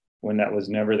now, when that was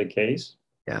never the case.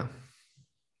 Yeah.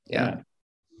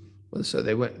 Well, so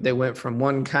they went from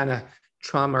one kind of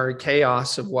trauma or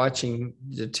chaos of watching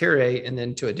deteriorate and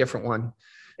then to a different one.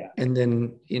 Yeah. And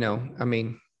then,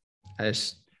 I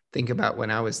just think about when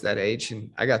I was that age,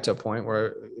 and I got to a point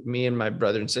where me and my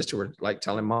brother and sister were like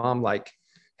telling mom, like,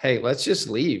 hey, let's just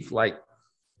leave. Like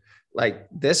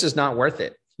this is not worth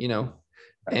it,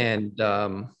 And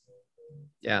that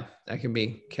can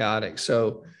be chaotic.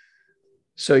 So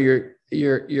you're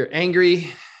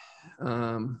angry,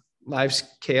 life's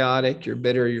chaotic, you're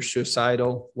bitter, you're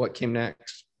suicidal. What came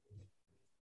next?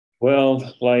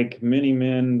 Well, like many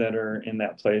men that are in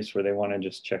that place where they want to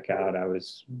just check out, I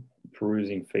was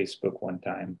perusing Facebook one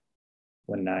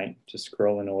night, just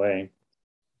scrolling away,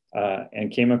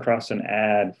 and came across an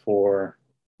ad for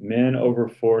men over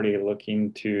 40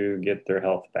 looking to get their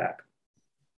health back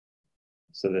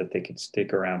so that they could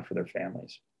stick around for their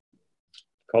families. It's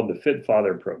called the Fit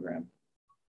Father Program.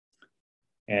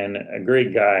 And a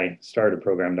great guy started a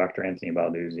program, Dr. Anthony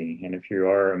Balduzzi. And if you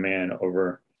are a man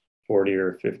over 40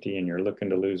 or 50 and you're looking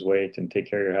to lose weight and take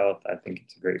care of your health, I think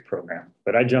it's a great program.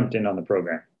 But I jumped in on the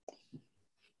program.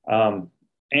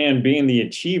 And being the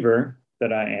achiever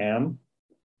that I am,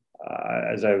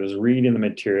 as I was reading the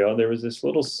material, there was this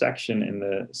little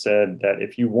section said that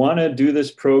if you want to do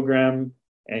this program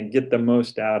and get the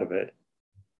most out of it,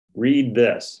 read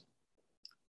this.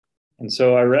 And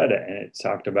so I read it, and it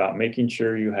talked about making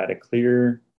sure you had a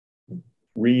clear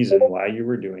reason why you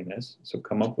were doing this. So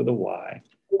come up with a why,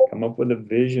 come up with a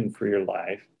vision for your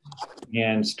life,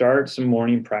 and start some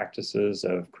morning practices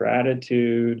of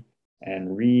gratitude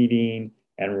and reading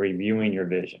and reviewing your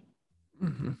vision.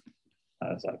 Mm-hmm.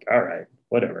 I was like, all right,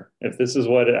 whatever. If this is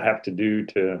what I have to do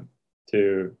to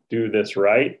do this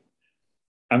right,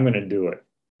 I'm going to do it.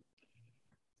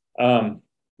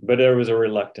 But there was a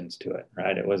reluctance to it,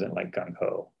 right? It wasn't like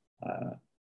gung-ho.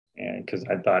 And because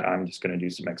I thought I'm just going to do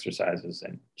some exercises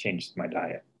and change my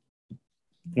diet,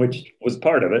 which was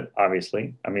part of it,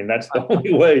 obviously. I mean, that's the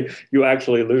only way you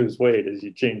actually lose weight is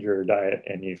you change your diet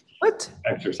and you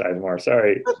exercise more.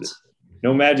 Sorry. What?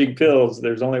 No magic pills.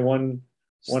 There's only one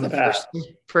path.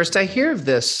 First I hear of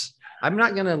this. I'm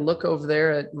not going to look over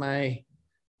there at my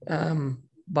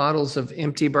bottles of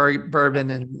empty bourbon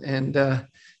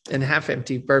and half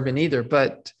empty bourbon either,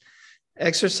 but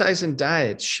exercise and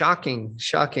diet, shocking.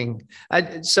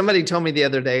 Somebody told me the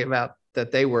other day about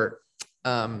that they were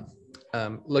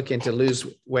looking to lose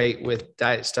weight with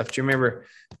diet stuff. Do you remember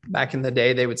back in the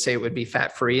day, they would say it would be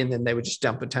fat free and then they would just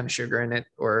dump a ton of sugar in it,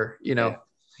 or,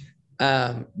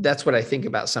 that's what I think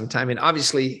about sometime. And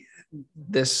obviously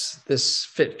this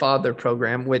Fit Father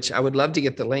program, which I would love to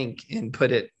get the link and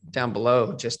put it down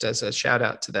below just as a shout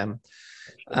out to them.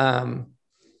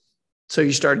 So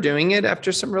you started doing it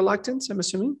after some reluctance, I'm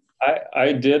assuming?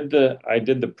 I did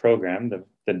the program,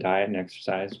 the diet and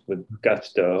exercise with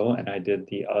gusto, and I did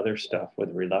the other stuff with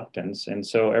reluctance. And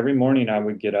so every morning I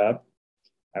would get up,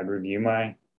 I'd review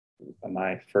my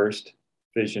first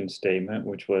vision statement,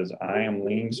 which was, I am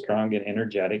lean, strong, and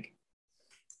energetic,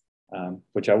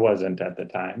 which I wasn't at the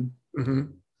time. Mm-hmm.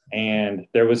 And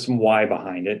there was some why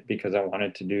behind it, because I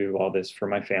wanted to do all this for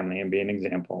my family and be an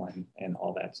example and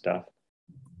all that stuff.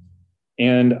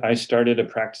 And I started a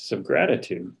practice of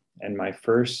gratitude. And my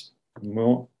first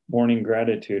morning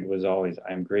gratitude was always,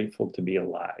 I'm grateful to be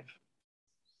alive.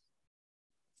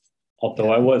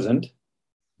 Although I wasn't,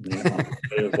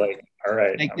 it was like, all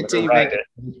right, Fake I'm it going till to you write make it.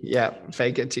 Yeah,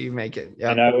 fake it till you make it.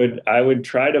 Yeah. And I would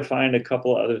try to find a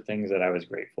couple other things that I was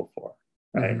grateful for.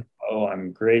 Right? Mm-hmm. Oh,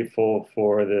 I'm grateful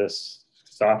for this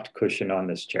soft cushion on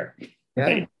this chair. Yeah.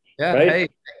 Right? Yeah. Right? Hey,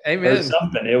 amen. Or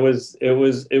something. It was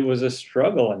a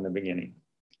struggle in the beginning.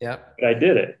 Yeah. But I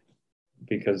did it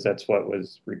because that's what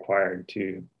was required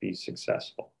to be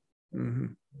successful.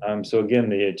 Mm-hmm. So again,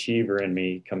 the achiever in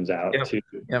me comes out to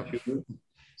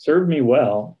serve me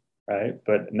well, right?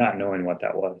 But not knowing what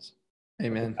that was.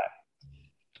 Amen.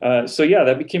 So yeah,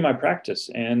 that became my practice,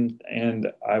 and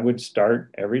I would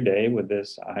start every day with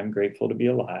this: I'm grateful to be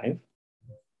alive,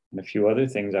 and a few other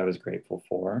things I was grateful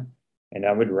for, and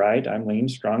I would write: I'm lean,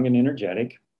 strong, and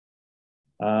energetic.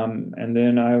 And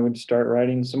then I would start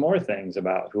writing some more things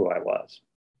about who I was.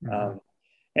 Mm-hmm.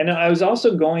 And I was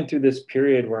also going through this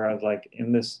period where I was like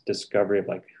in this discovery of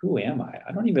like, who am I?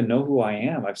 I don't even know who I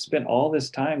am. I've spent all this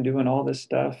time doing all this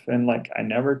stuff. And like, I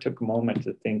never took a moment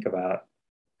to think about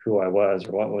who I was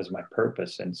or what was my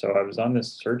purpose. And so I was on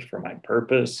this search for my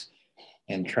purpose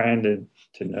and trying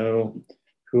to know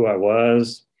who I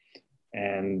was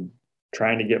and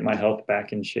trying to get my health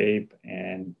back in shape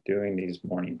and doing these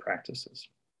morning practices.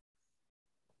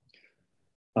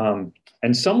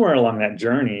 And somewhere along that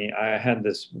journey, I had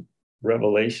this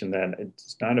revelation that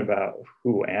it's not about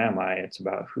who am I, it's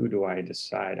about who do I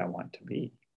decide I want to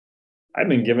be. I've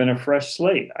been given a fresh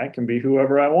slate. I can be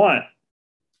whoever I want,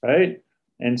 right?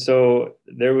 And so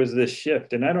there was this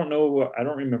shift, and I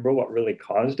don't remember what really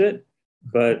caused it,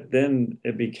 but then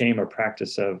it became a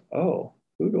practice of, oh,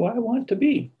 who do I want to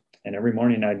be? And every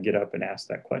morning I'd get up and ask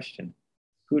that question,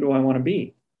 who do I want to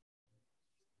be?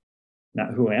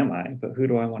 Not who am I, but who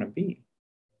do I want to be?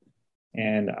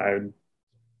 And I would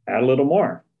add a little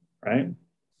more, right?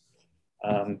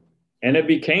 And it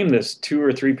became this 2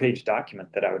 or 3 page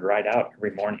document that I would write out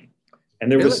every morning.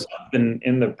 And there was something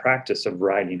in the practice of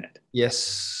writing it.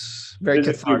 Yes. Very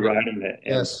cathartic. Writing it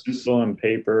in pencil and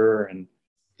paper. And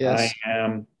I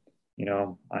am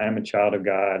a child of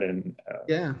God, and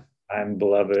I'm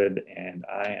beloved, and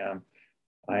I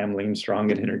am lean, strong,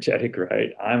 and energetic,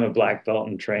 right? I'm a black belt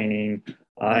in training.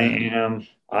 I am.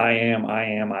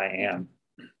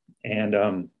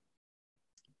 And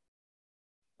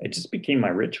it just became my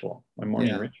ritual, my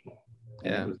morning ritual.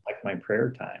 And it was like my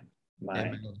prayer time,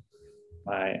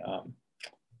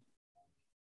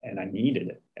 and I needed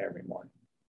it every morning.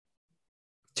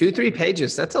 2-3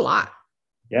 pages, that's a lot.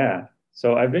 Yeah.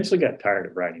 So I eventually got tired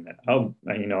of writing it.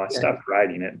 I stopped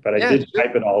writing it, but I did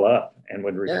type it all up and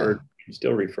would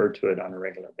still refer to it on a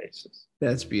regular basis.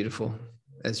 That's beautiful.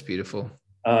 That's beautiful.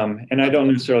 And I don't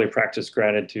necessarily practice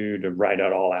gratitude to write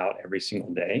it all out every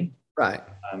single day. Right.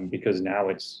 Because now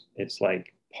it's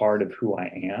like part of who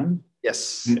I am.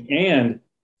 Yes. And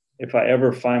if I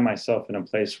ever find myself in a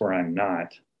place where I'm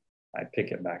not, I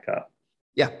pick it back up.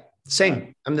 Yeah.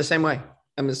 Same. I'm the same way.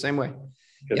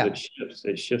 Because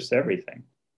it shifts everything.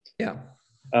 Yeah.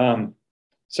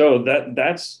 So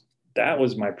that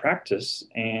was my practice.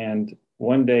 And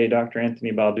one day, Dr.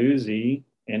 Anthony Balduzzi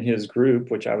in his group,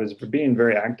 which I was being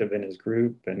very active in his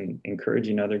group and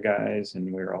encouraging other guys, and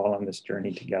we were all on this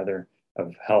journey together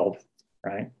of health,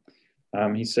 right?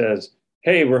 He says,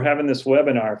 hey, we're having this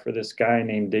webinar for this guy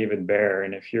named David Baer.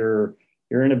 And if you're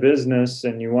in a business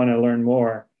and you want to learn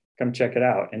more, come check it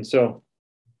out. And so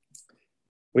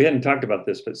we hadn't talked about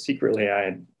this, but secretly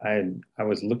I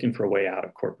was looking for a way out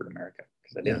of corporate America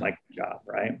because I didn't like the job,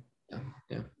 right?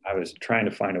 Yeah. I was trying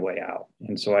to find a way out.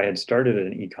 And so I had started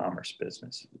an e-commerce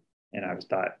business, and I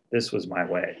thought this was my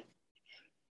way.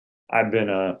 I've been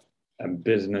a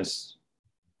business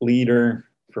leader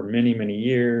for many, many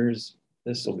years.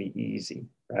 This will be easy,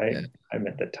 right? Yeah. I'm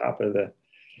at the top of the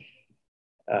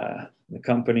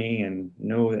company and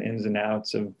know the ins and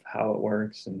outs of how it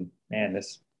works. And man,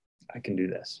 I can do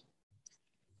this.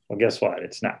 Well, guess what?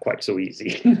 It's not quite so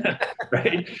easy,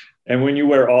 right? And when you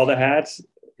wear all the hats,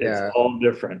 it's all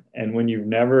different. And when you've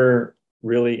never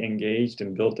really engaged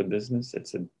and built a business,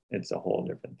 it's a whole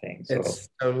different thing. So it's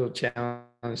a total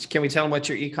challenge. Can we tell them what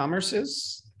your e-commerce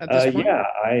is at this point? Yeah,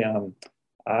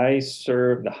 I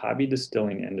serve the hobby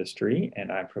distilling industry,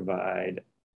 and I provide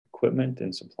equipment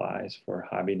and supplies for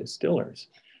hobby distillers.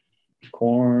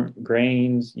 Corn,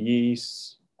 grains,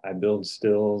 yeast. I build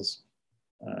stills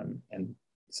and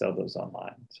sell those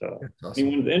online. So awesome.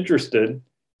 Anyone's interested,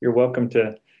 you're welcome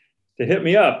to to hit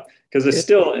me up, because I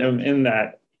still am in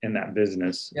that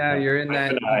business. Yeah, you're in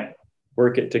that. And I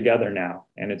work it together now,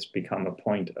 and it's become a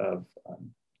point of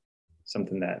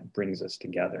something that brings us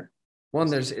together.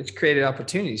 Well, it's created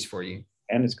opportunities for you.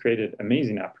 And it's created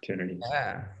amazing opportunities.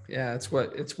 Yeah. It's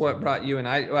what brought you and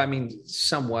I. Well, I mean,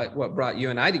 somewhat what brought you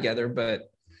and I together.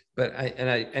 But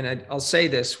I'll say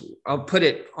this. I'll put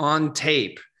it on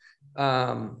tape.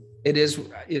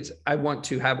 It's. I want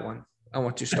to have one. I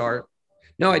want to start.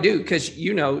 No, I do, because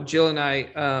Jill and I.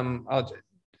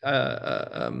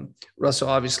 Russell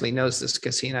obviously knows this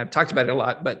because he and I've talked about it a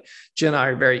lot. But Jill and I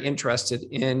are very interested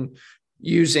in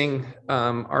using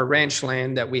our ranch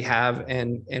land that we have,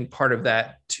 and part of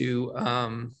that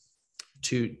to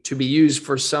be used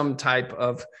for some type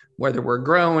of, whether we're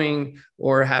growing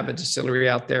or have a distillery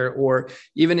out there, or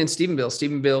even in Stephenville.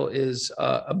 Stephenville is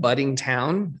a budding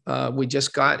town. We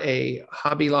just got a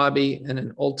Hobby Lobby and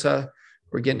an Ulta.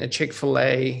 We're getting a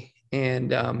Chick-fil-A,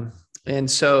 and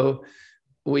so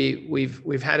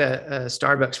we've had a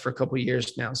Starbucks for a couple of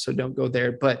years now. So don't go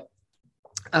there,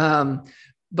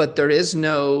 but there is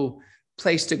no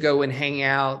place to go and hang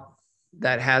out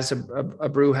that has a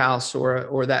brew house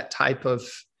or that type of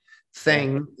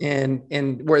thing,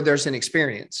 and where there's an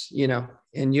experience,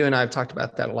 and you and I have talked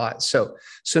about that a lot. So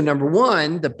number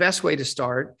one, the best way to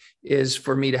start is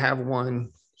for me to have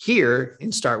one here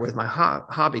and start with my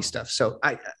hobby stuff. So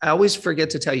I always forget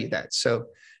to tell you that. So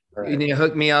you need to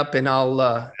hook me up, and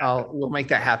we'll make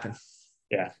that happen.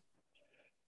 Yeah.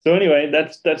 So anyway,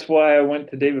 that's why I went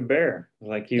to David Bear.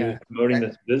 Like, he was promoting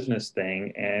this business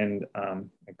thing, and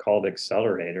I called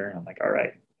Accelerator. I'm like, all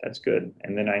right, that's good.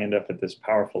 And then I end up at this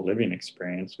Powerful Living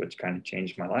experience, which kind of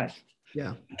changed my life.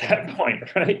 Yeah. At that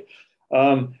point, right?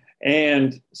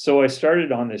 And so I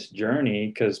started on this journey,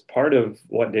 because part of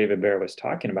what David Bear was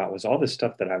talking about was all the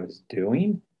stuff that I was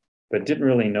doing, but didn't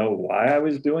really know why I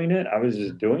was doing it. I was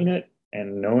just doing it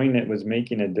and knowing it was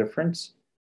making a difference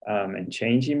and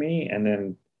changing me. And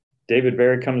then David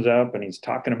Bear comes up, and he's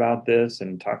talking about this,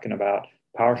 and talking about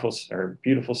powerful or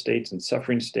beautiful states and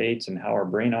suffering states, and how our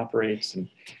brain operates. And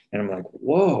I'm like,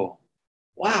 whoa,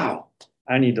 wow,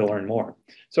 I need to learn more.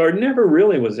 So I never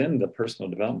really was in the personal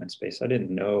development space. I didn't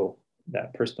know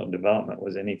that personal development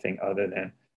was anything other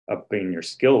than upping your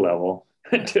skill level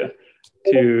to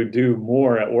do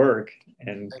more at work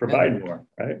and provide more,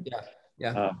 right?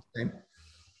 Yeah.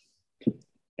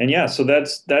 And yeah, so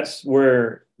that's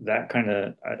where that kind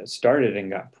of started and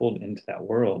got pulled into that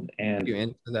world. And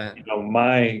into that.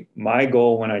 My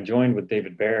goal when I joined with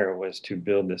David Bear was to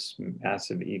build this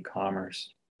massive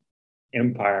e-commerce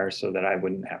empire so that I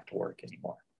wouldn't have to work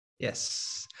anymore.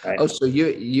 Yes. Right? Oh, so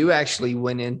you actually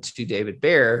went into David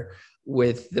Bear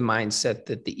with the mindset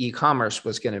that the e-commerce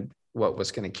was what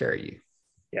was going to carry you.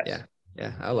 Yes.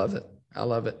 Yeah. I love it.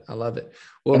 Well,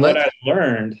 and what I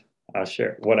learned, I'll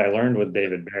share what I learned with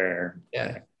David Bear.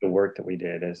 Yeah. The work that we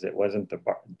did is it wasn't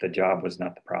the job was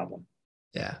not the problem.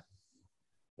 Yeah.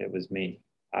 It was me.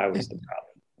 I was the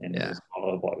problem. And it was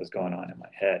all of what was going on in my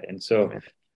head. And so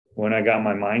when I got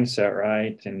my mindset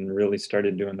right and really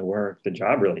started doing the work, the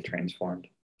job really transformed.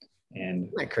 And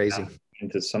isn't that crazy?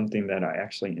 Into something that I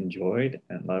actually enjoyed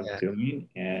and loved doing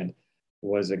and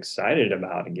was excited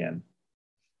about again.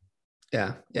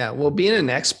 Yeah. Well, being an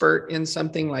expert in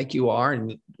something like you are,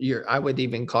 and I would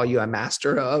even call you a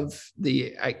master of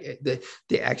the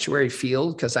actuary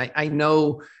field, because I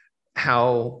know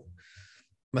how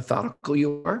methodical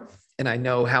you are, and I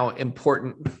know how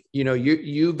important,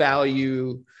 you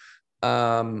value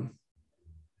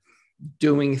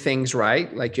doing things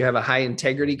right. Like, you have a high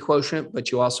integrity quotient,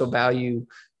 but you also value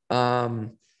the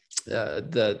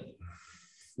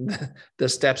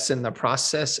steps in the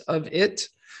process of it.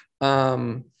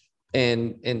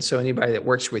 And so anybody that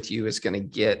works with you is going to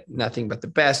get nothing but the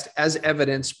best, as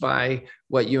evidenced by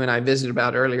what you and I visited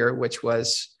about earlier, which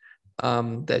was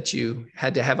that you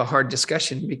had to have a hard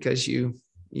discussion because you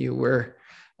were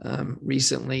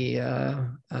recently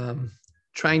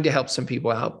trying to help some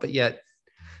people out, but yet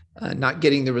not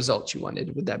getting the results you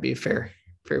wanted. Would that be a fair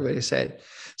way to say it?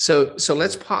 So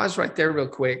let's pause right there real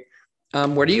quick.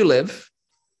 Where do you live?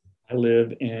 I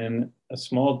live in a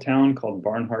small town called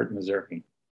Barnhart, Missouri.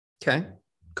 Okay,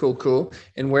 cool.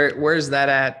 And where is that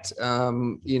at?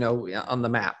 On the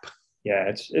map? Yeah,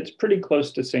 it's pretty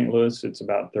close to St. Louis. It's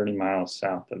about 30 miles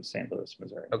south of St. Louis,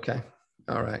 Missouri. Okay,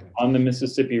 all right. On the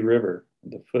Mississippi River,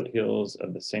 the foothills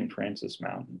of the St. Francis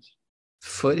Mountains.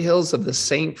 Foothills of the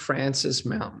St. Francis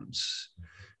Mountains,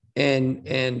 and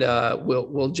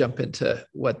we'll jump into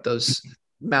what those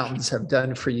mountains have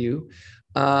done for you.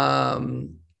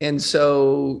 And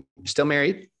so, still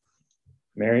married?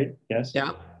 Married, yes.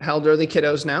 Yeah. How old are the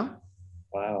kiddos now?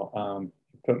 Wow.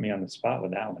 Put me on the spot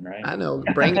with that one, right? I know.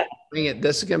 Bring it. Bring it.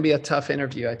 This is going to be a tough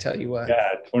interview. I tell you what.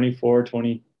 Yeah, 24,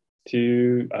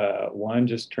 22. One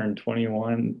just turned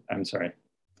 21. I'm sorry,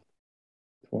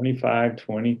 25,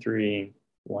 23.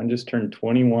 One just turned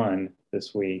 21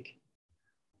 this week.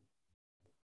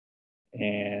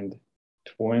 And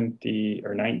 20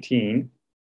 or 19.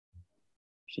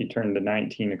 She turned to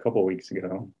 19 a couple of weeks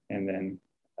ago. And then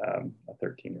a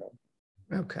 13-year-old.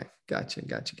 Okay.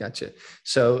 Gotcha.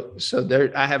 So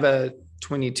there, I have a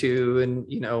 22 and,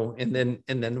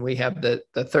 and then we have the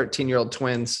 13-year-old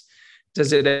twins.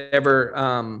 Does it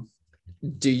ever,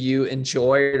 do you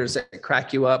enjoy, or does it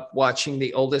crack you up watching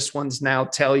the oldest ones now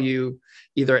tell you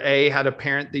either A, how to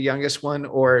parent the youngest one,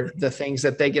 or the things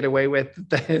that they get away with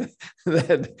yes,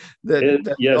 when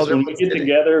we get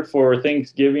together for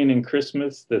Thanksgiving and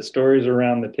Christmas, the stories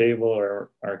around the table are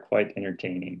quite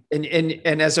entertaining.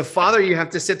 And as a father, you have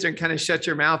to sit there and kind of shut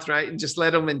your mouth, right? And just let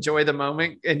them enjoy the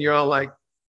moment. And you're all like,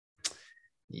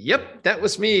 yep, that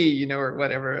was me, or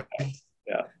whatever.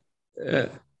 Yeah.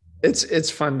 It's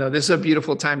fun though. This is a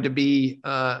beautiful time to be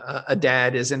a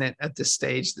dad, isn't it? At this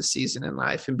stage, the season in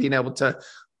life, and being able to,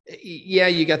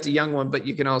 you got the young one, but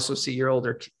you can also see your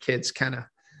older kids kind of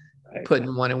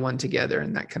putting one and one together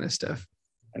and that kind of stuff.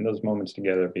 And those moments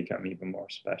together become even more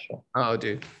special. Oh,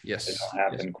 dude. Yes. They don't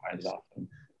happen quite as often.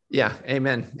 Yeah.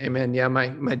 Amen. Yeah. My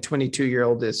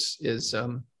 22-year-old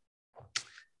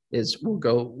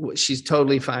she's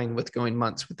totally fine with going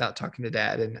months without talking to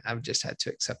dad. And I've just had to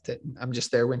accept it. I'm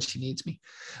just there when she needs me.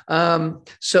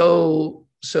 So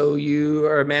you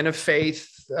are a man of faith.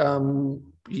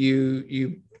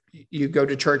 You go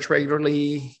to church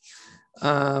regularly,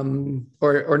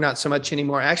 or not so much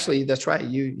anymore. Actually, that's right.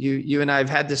 You and I have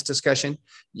had this discussion.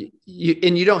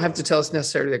 You don't have to tell us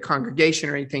necessarily the congregation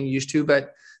or anything you used to,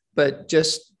 but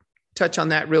just touch on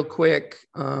that real quick,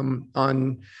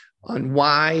 on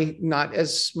why not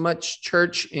as much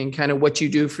church, and kind of what you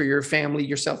do for your family,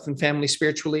 yourself and family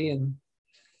spiritually. And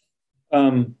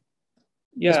I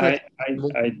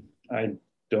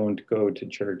don't go to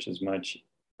church as much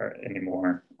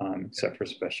anymore, except for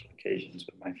special occasions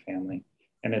with my family.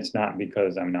 And it's not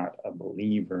because I'm not a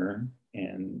believer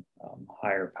in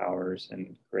higher powers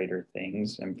and greater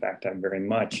things. In fact, I very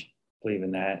much believe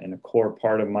in that. And a core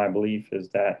part of my belief is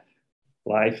that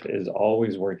life is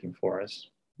always working for us.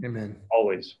 Amen.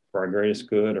 Always, for our greatest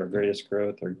good, our greatest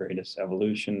growth, our greatest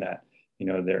evolution, that,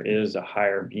 there is a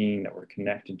higher being, that we're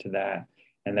connected to that,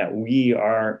 and that we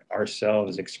are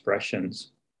ourselves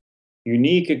expressions,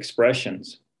 unique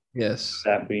expressions. Yes. Of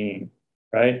that being,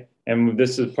 right? And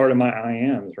this is part of my I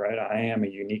ams, right? I am a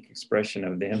unique expression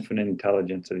of the infinite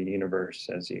intelligence of the universe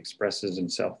as he expresses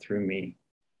himself through me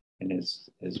in his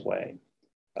way.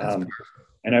 And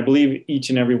I believe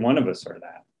each and every one of us are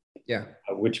that. Yeah.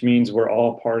 Which means we're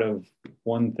all part of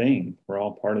one thing. We're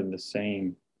all part of the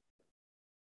same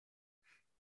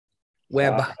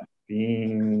web,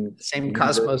 being, same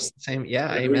universe, cosmos, same.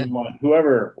 Yeah. Amen.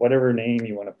 Whatever name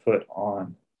you want to put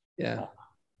on. Yeah.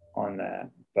 On that.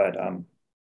 But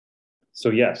so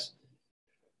yes,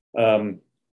 that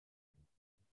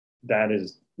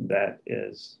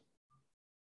is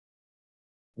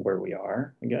where we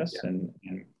are, I guess. Yeah.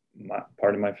 And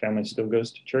part of my family still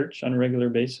goes to church on a regular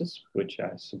basis, which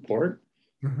I support.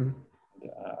 Mm-hmm.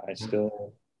 I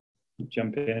still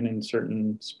jump in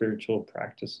certain spiritual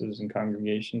practices and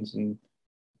congregations and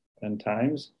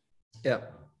times. Yeah.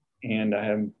 And I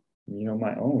have,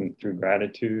 my own, through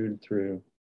gratitude, through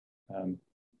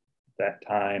that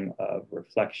time of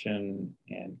reflection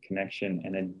and connection,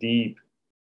 and a deep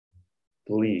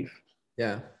belief.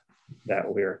 Yeah.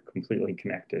 That we're completely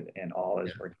connected and all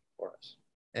is working for us.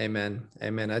 Amen.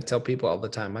 I tell people all the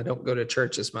time, I don't go to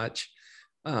church as much,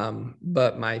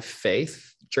 but my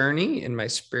faith journey and my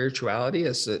spirituality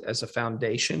as a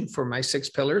foundation for my 6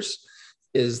 pillars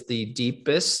is the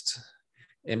deepest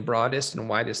and broadest and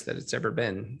widest that it's ever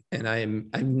been. And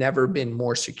I've never been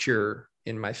more secure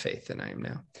in my faith than I am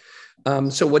now.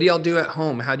 So what do y'all do at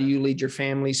home? How do you lead your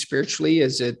family spiritually?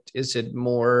 Is it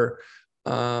more,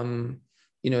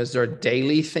 is there a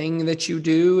daily thing that you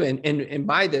do? And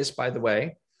by this, by the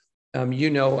way,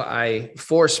 I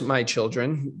force my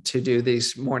children to do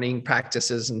these morning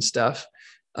practices and stuff.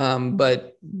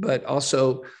 But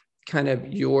also kind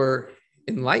of your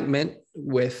enlightenment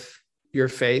with your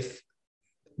faith.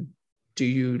 Do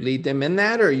you lead them in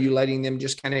that, or are you letting them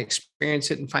just kind of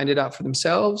experience it and find it out for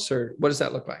themselves, or what does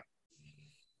that look like?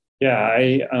 Yeah,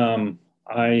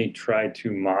 I try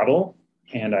to model,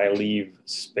 and I leave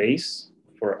space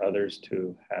for others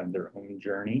to have their own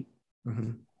journey.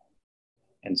 Mm-hmm.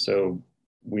 And so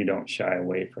we don't shy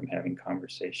away from having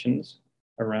conversations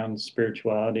around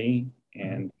spirituality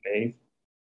and faith,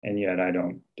 and yet I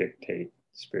don't dictate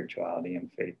spirituality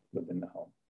and faith within the home.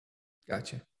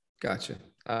 Gotcha.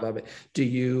 I love it. Do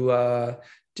you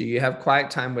have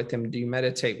quiet time with them? Do you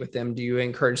meditate with them? Do you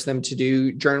encourage them to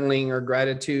do journaling or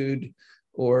gratitude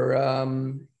or?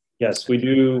 Yes, we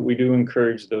do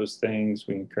encourage those things.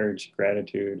 We encourage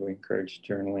gratitude. We encourage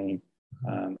journaling.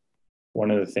 One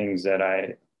of the things that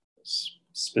I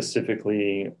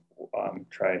specifically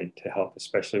try to help,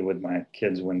 especially with my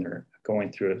kids when they're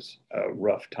going through a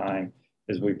rough time,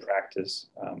 is we practice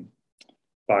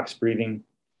box breathing.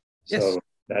 Yes. So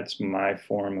that's my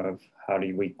form of how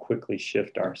do we quickly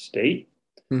shift our state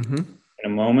in a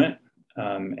moment.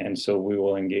 And so we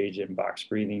will engage in box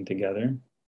breathing together.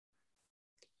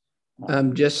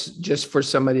 Just for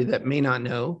somebody that may not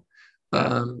know,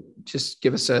 just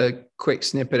give us a quick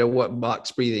snippet of what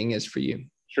box breathing is for you.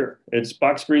 Sure.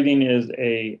 Box breathing is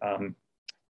a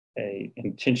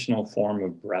intentional form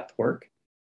of breath work.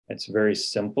 It's very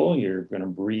simple. You're going to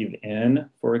breathe in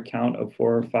for a count of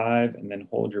 4 or 5, and then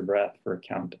hold your breath for a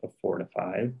count of 4 to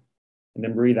 5, and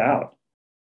then breathe out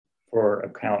for a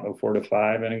count of 4 to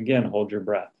 5, and again, hold your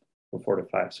breath for 4 to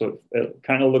 5. So it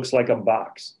kind of looks like a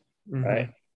box, right?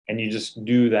 And you just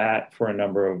do that for a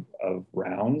number of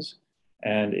rounds,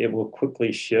 and it will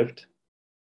quickly shift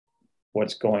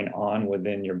what's going on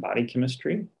within your body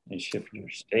chemistry and shift your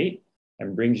state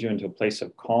and brings you into a place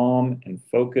of calm and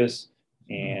focus.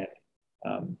 And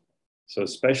so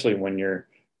especially when you're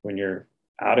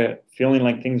feeling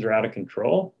like things are out of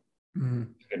control,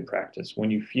 it's good practice.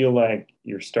 When you feel like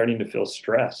you're starting to feel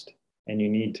stressed and you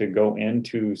need to go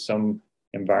into some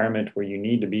environment where you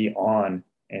need to be on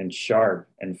and sharp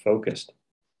and focused,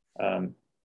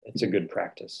 it's a good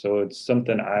practice. So it's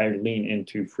something I lean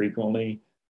into frequently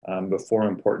before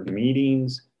important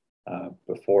meetings,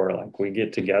 before like we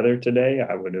get together today,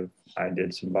 I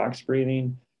did some box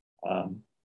breathing.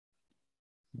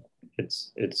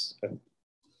 It's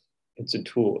a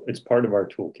tool. It's part of our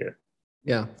toolkit.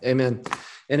 Yeah. Amen.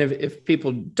 And if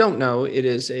people don't know, it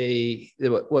is the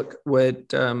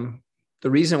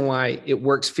reason why it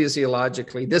works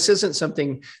physiologically. This isn't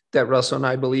something that Russell and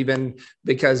I believe in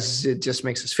because it just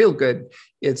makes us feel good.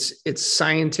 It's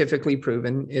scientifically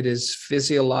proven. It is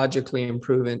physiologically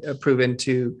proven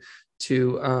to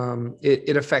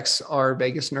it affects our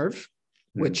vagus nerve,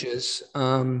 which is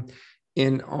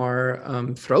in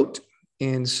our throat.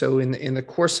 And so in the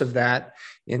course of that,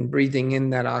 in breathing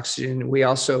in that oxygen,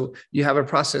 you have a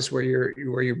process where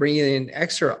you're bringing in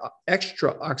extra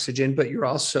oxygen, but you're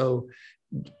also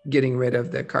getting rid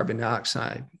of the carbon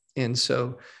dioxide. And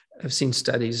so I've seen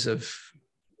studies of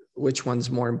which one's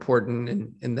more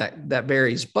important, and that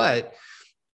varies. But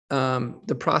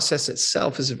the process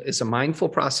itself is a mindful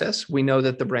process. We know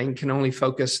that the brain can only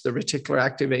focus, the reticular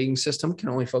activating system can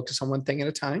only focus on one thing at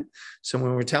a time. So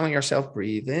when we're telling ourselves,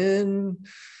 breathe in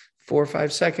 4 or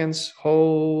 5 seconds,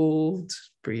 hold,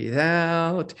 breathe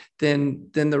out, then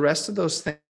the rest of those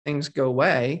things go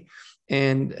away.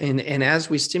 And as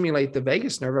we stimulate the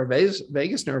vagus nerve, our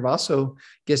vagus nerve also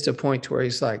gets to a point where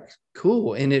he's like,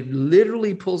 cool. And it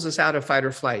literally pulls us out of fight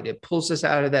or flight. It pulls us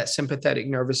out of that sympathetic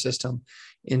nervous system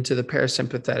into the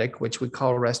parasympathetic, which we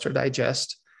call rest or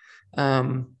digest.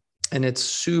 And it's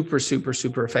super, super,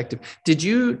 super effective. Did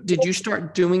you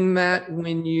start doing that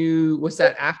was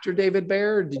that after David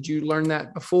Bear? Or did you learn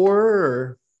that before?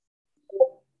 Or?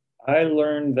 I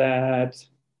learned that,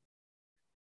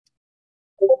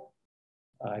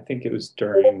 I think it was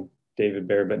during David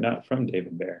Bear, but not from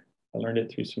David Bear. I learned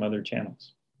it through some other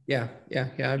channels. Yeah.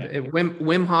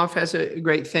 Wim Hof has a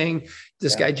great thing.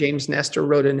 This guy, James Nestor,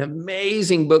 wrote an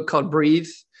amazing book called Breathe.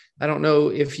 I don't know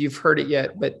if you've heard it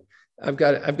yet, but I've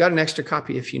got an extra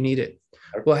copy if you need it.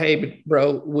 Okay. Well, hey,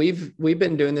 bro, we've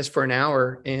been doing this for an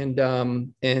hour, and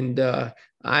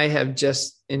I have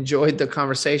just enjoyed the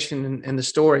conversation and the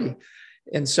story.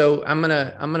 And so I'm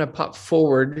gonna pop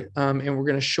forward, and we're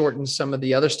gonna shorten some of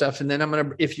the other stuff, and then I'm gonna,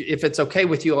 if it's okay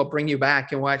with you, I'll bring you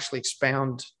back and we'll actually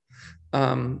expound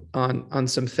on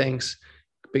some things,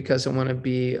 because I want to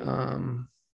be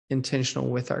intentional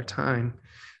with our time.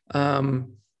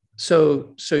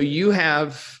 So you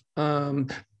have, I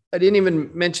didn't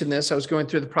even mention this. I was going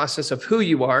through the process of who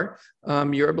you are.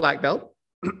 You're a black belt.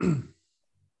 I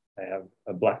have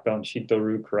a black belt in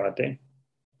Shito-Ryu Karate.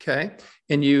 Okay.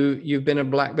 And you've been a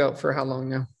black belt for how long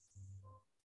now?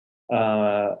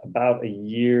 About 1.5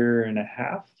 years.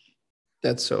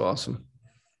 That's so awesome.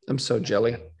 I'm so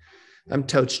jelly. I'm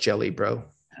totes jelly, bro.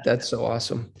 That's so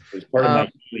awesome. It was part of my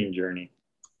healing journey.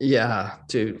 Yeah,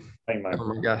 dude. Oh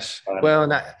my gosh. Well,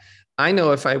 and I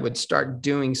know if I would start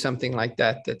doing something like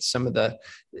that, that some of the,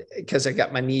 because I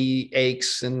got my knee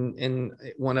aches and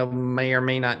one of them may or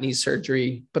may not need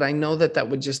surgery, but I know that that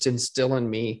would just instill in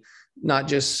me, not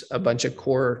just a bunch of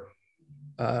core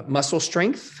muscle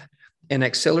strength and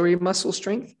axillary muscle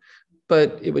strength,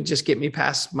 but it would just get me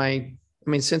past my, I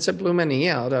mean, since I blew my knee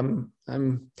out, I'm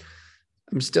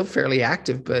still fairly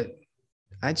active, but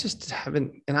I just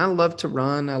haven't, and I love to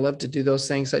run. I love to do those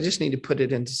things. I just need to put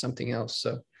it into something else.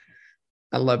 So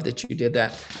I love that you did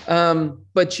that.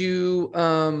 But you,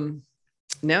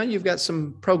 now you've got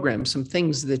some programs, some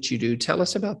things that you do. Tell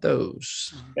us about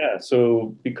those. Yeah.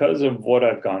 So because of what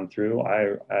I've gone through,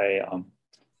 I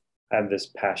have this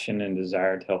passion and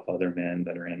desire to help other men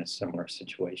that are in a similar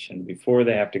situation before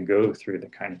they have to go through the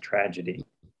kind of tragedy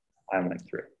I went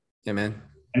through. Amen.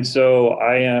 And so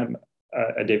I am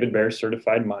a David Bear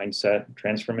certified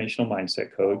transformational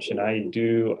mindset coach, and I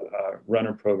do run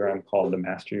a program called the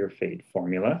Master Your Fate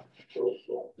Formula,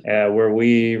 where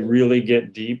we really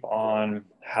get deep on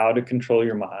how to control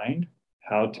your mind,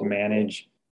 how to manage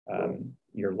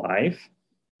your life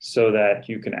so that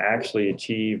you can actually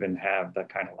achieve and have the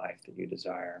kind of life that you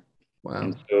desire. Wow.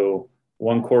 And so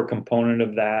one core component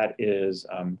of that is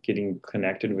getting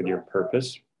connected with your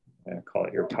purpose. I call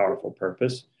it your powerful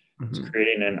purpose. It's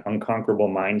creating an unconquerable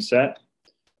mindset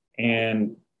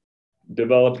and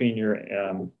developing your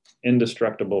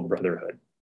indestructible brotherhood.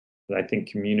 I think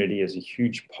community is a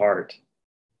huge part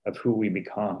of who we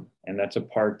become. And that's a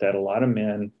part that a lot of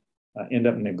men end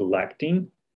up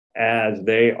neglecting as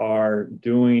they are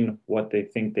doing what they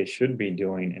think they should be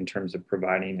doing in terms of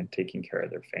providing and taking care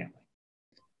of their family.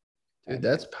 Dude,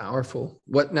 that's powerful.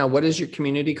 What is your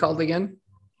community called again?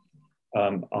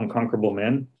 Unconquerable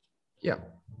Men. Yeah.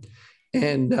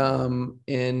 And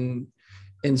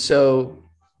so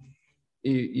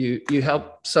you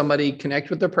help somebody connect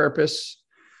with their purpose,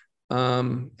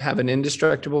 have an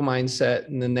indestructible mindset,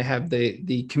 and then they have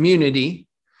the community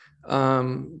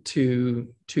to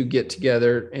get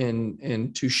together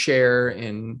and to share.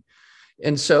 And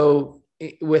so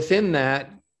within that,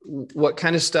 what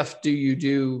kind of stuff do you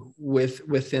do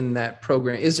within that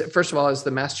program? Is it, first of all, is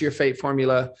the Master Your Fate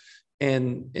Formula,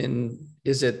 and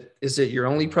is it your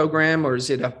only program, or is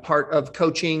it a part of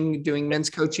coaching, doing men's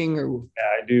coaching? Or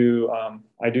yeah,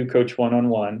 I do coach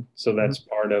one-on-one, so that's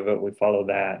part of it. We follow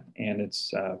that, and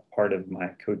it's part of my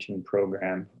coaching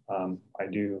program. I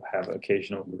do have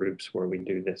occasional groups where we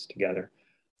do this together.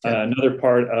 Okay. Another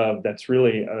part of that's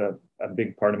really a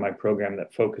big part of my program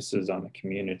that focuses on the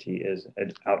community is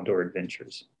outdoor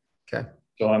adventures. Okay.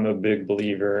 So I'm a big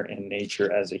believer in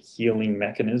nature as a healing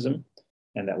mechanism,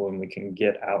 and that when we can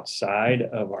get outside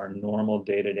of our normal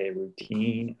day-to-day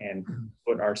routine and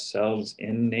put ourselves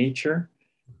in nature,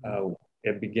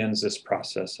 it begins this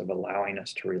process of allowing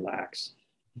us to relax,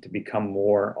 to become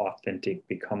more authentic,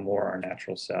 become more our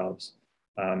natural selves.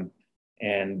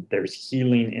 And there's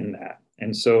healing in that.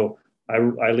 And so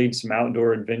I lead some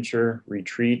outdoor adventure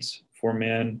retreats for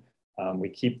men. We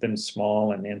keep them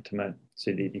small and intimate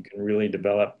so that you can really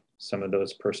develop some of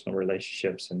those personal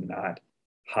relationships and not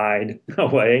hide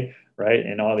away, right,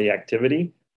 in all the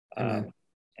activity. And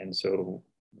so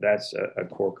that's a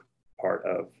core part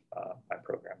of my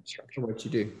program structure. What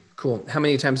you do. Cool. How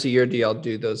many times a year do y'all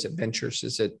do those adventures?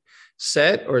 Is it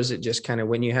set, or is it just kind of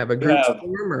when you have a group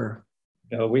form? Or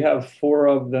we have 4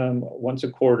 of them once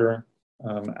a quarter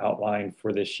outlined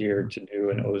for this year to do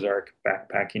an Ozark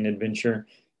backpacking adventure.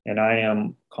 And I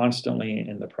am constantly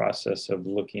in the process of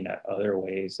looking at other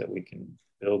ways that we can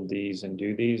build these and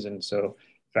do these. And so,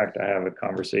 in fact, I have a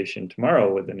conversation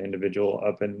tomorrow with an individual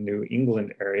up in New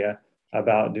England area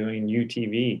about doing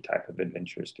UTV type of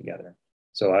adventures together.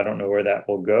 So I don't know where that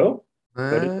will go,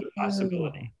 but it's a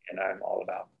possibility, and I'm all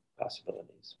about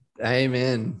possibilities.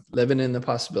 Amen. Living in the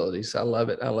possibilities. I love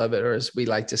it. I love it. Or as we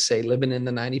like to say, living in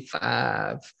the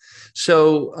 95.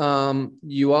 So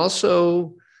you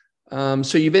also,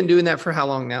 so you've been doing that for how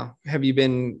long now? Have you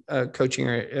been coaching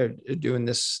or doing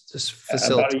this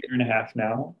facility? About a year and a half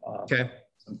now. Okay.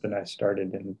 Something I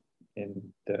started in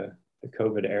the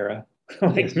COVID era,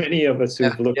 like many of us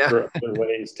who've looked for other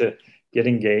ways to get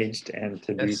engaged and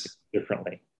to do things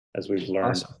differently as we've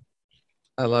learned. Awesome.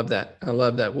 I love that. I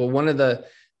love that. Well, one of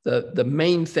the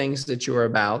main things that you're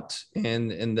about,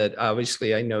 and that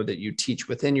obviously I know that you teach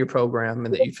within your program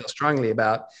and that you feel strongly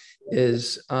about,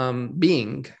 is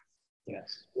being.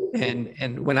 Yes.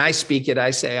 And when I speak it,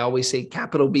 I always say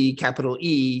capital B, capital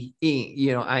E,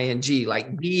 ing,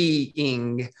 like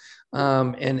being.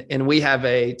 And we have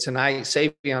tonight,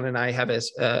 Savion and I have a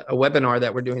webinar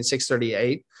that we're doing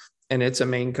 6:38, and it's a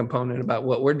main component about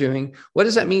what we're doing. What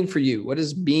does that mean for you? What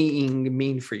does being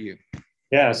mean for you?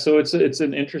 Yeah. So it's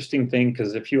an interesting thing,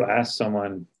 because if you ask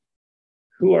someone,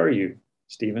 who are you,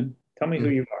 Stephen? Tell me who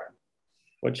you are.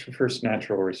 What's your first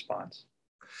natural response?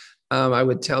 I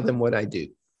would tell them what I do.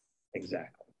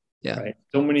 Exactly. Yeah. Right.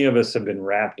 So many of us have been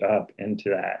wrapped up into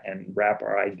that and wrap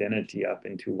our identity up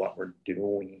into what we're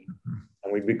doing.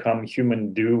 And we become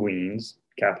human doings,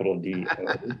 capital D,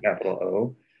 capital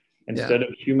O, instead of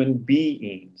human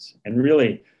beings. And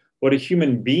really, what a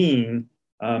human being,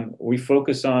 we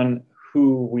focus on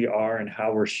who we are and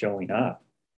how we're showing up.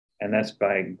 And that's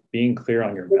by being clear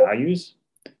on your values,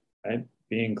 right?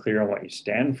 Being clear on what you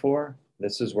stand for.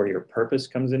 This is where your purpose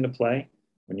comes into play.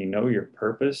 When you know your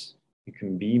purpose, you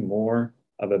can be more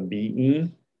of a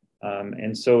being.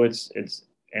 And so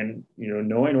and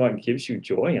knowing what gives you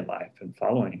joy in life and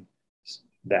following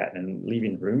that and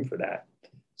leaving room for that.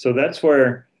 So that's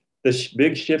where the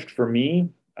big shift for me,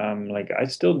 like I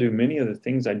still do many of the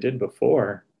things I did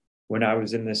before when I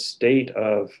was in this state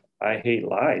of I hate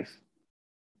life.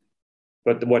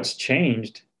 But what's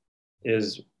changed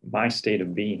is my state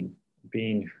of being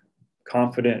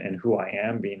confident in who I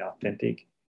am, being authentic,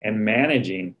 and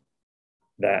managing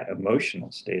that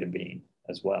emotional state of being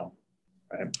as well.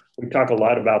 Right? We talk a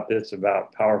lot about this,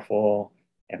 about powerful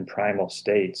and primal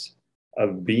states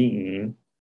of being.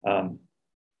 And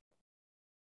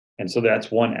so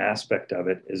that's one aspect of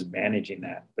it, is managing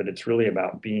that. But it's really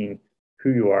about being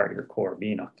who you are at your core,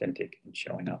 being authentic and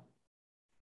showing up.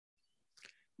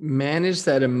 Manage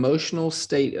that emotional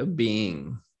state of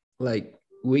being. Like,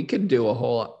 we could do a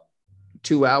whole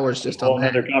 2 hours just on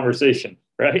that. Another conversation,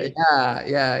 right?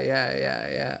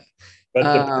 Yeah. But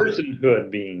the personhood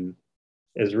being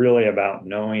is really about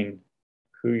knowing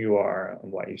who you are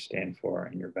and what you stand for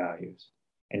and your values,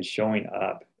 and showing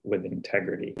up with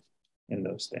integrity in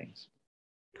those things.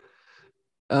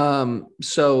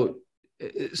 So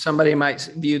somebody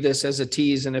might view this as a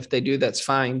tease, and if they do, that's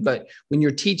fine. But when you're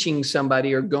teaching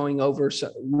somebody or going over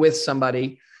with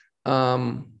somebody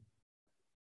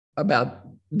about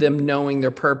them knowing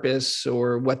their purpose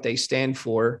or what they stand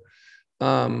for,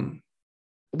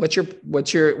 what's your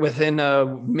within a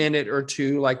minute or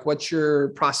two, like, what's your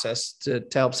process to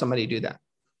help somebody do that?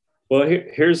 Well,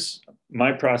 here's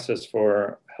my process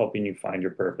for helping you find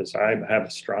your purpose. I have a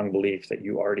strong belief that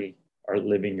you already are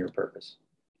living your purpose.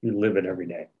 You live it every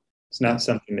day. It's not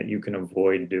something that you can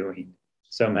avoid doing.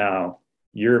 Somehow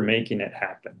you're making it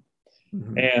happen.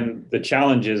 Mm-hmm. And the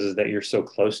challenge is that you're so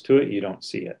close to it, you don't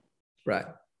see it. Right.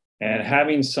 And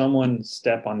having someone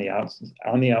step on the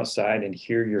outside and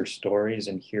hear your stories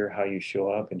and hear how you show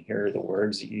up and hear the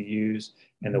words that you use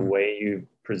and the way you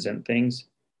present things,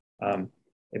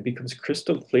 it becomes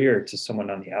crystal clear to someone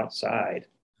on the outside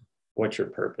what your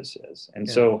purpose is. And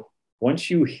so once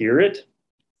you hear it,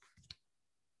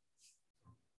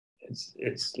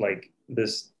 it's like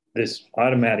this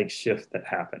automatic shift that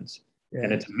happens. Yeah.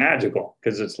 And it's magical,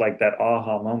 because it's like that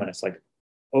aha moment. It's like,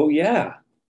 oh yeah,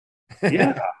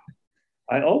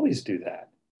 I always do that.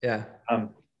 Yeah.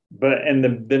 Then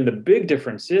the big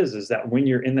difference is that when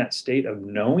you're in that state of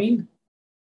knowing,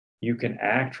 you can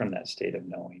act from that state of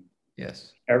knowing.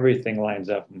 Yes. Everything lines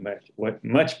up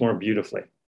much more beautifully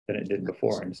than it did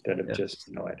before, instead of just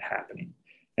it happening.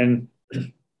 And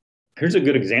here's a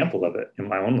good example of it in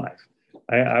my own life.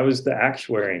 I was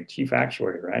the chief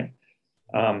actuary, right?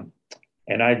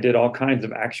 And I did all kinds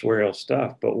of actuarial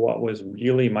stuff. But what was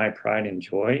really my pride and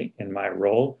joy in my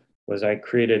role was I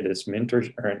created this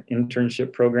an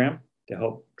internship program to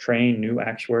help train new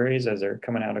actuaries as they're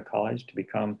coming out of college to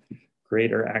become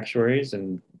greater actuaries.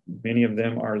 And many of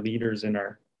them are leaders in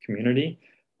our community.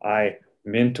 I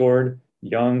mentored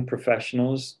young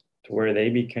professionals to where they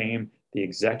became the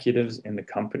executives in the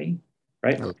company,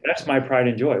 right? Okay. That's my pride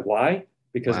and joy. Why?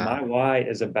 Because my why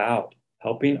is about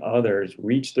helping others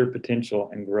reach their potential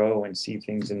and grow and see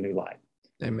things in new light.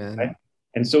 Amen. Right?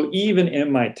 And so even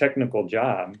in my technical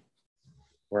job,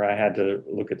 where I had to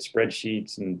look at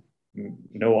spreadsheets and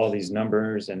know all these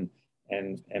numbers and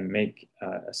make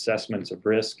assessments of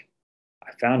risk,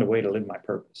 I found a way to live my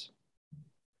purpose.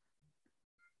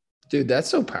 Dude, that's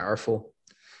so powerful.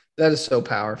 That is so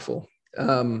powerful.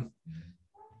 Man,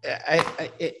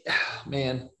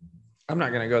 I'm not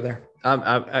going to go there.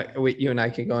 You and I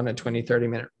can go on a 20, 30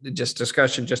 minute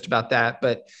discussion just about that.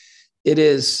 But it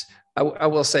is, I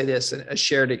will say this, a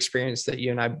shared experience that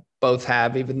you and I both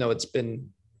have, even though it's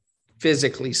been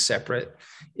physically separate,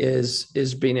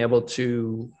 is being able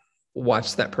to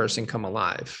watch that person come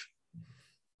alive.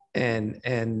 And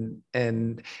I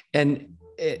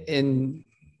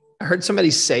heard somebody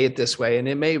say it this way, and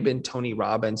it may have been Tony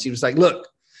Robbins. He was like, look,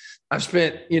 I've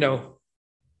spent,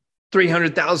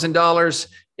 $300,000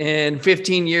 in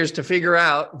 15 years to figure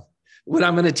out what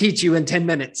I'm going to teach you in 10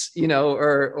 minutes,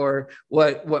 or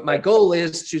what my goal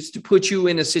is, just to put you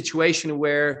in a situation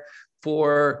where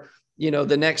for,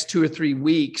 the next 2 or 3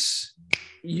 weeks,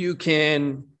 you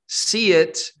can see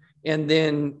it, and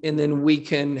then we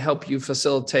can help you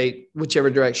facilitate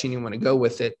whichever direction you want to go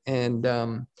with it. And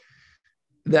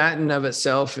that in of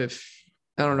itself, if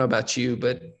I don't know about you,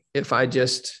 but if I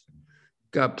just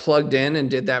got plugged in and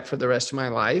did that for the rest of my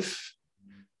life,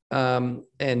 and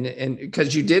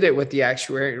because you did it with the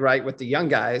actuary, right, with the young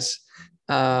guys,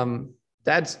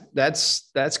 that's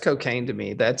cocaine to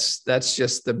me. That's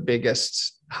just the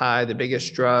biggest high, the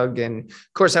biggest drug. And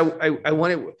of course, I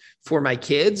want it for my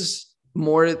kids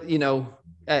more,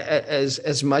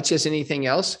 as much as anything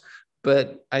else.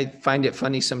 But I find it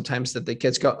funny sometimes that the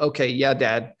kids go, okay, yeah,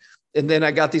 Dad. And then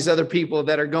I got these other people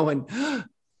that are going,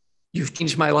 you've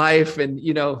changed my life. And,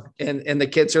 and the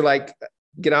kids are like,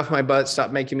 get off my butt, stop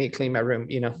making me clean my room,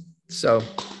 So.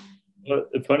 Well,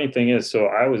 the funny thing is, so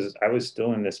I was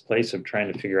still in this place of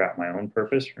trying to figure out my own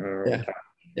purpose. Remember we talked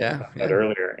about that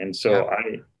earlier. And so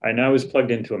I know I was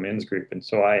plugged into a men's group. And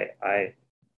so I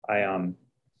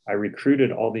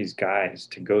recruited all these guys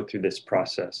to go through this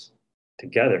process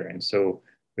together. And so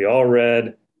we all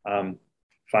read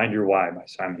Find Your Why by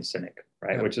Simon Sinek,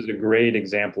 right? Which is a great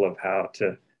example of how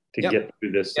to get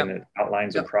through this. And it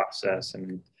outlines a process,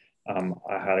 and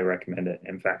I highly recommend it.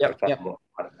 In fact, I follow a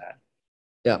lot of that.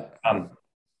 Yeah.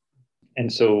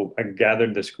 And so I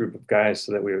gathered this group of guys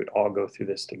so that we would all go through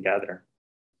this together,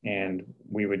 and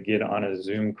we would get on a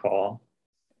Zoom call.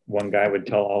 One guy would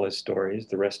tell all his stories.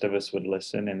 The rest of us would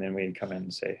listen, and then we'd come in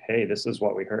and say, hey, this is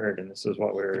what we heard, and this is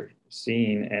what we're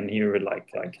seeing. And he would like,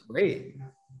 great.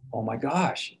 Oh my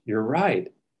gosh, you're right.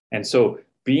 And so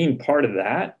being part of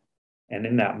that, and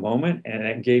in that moment, and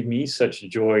it gave me such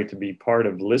joy to be part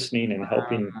of listening and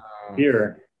helping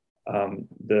hear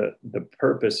the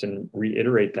purpose and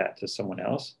reiterate that to someone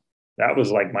else. That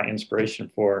was like my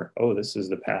inspiration for, this is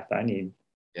the path I need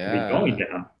to be going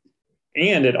down.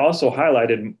 And it also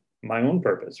highlighted my own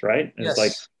purpose, right? It's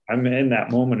like I'm in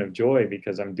that moment of joy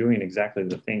because I'm doing exactly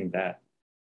the thing that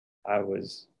I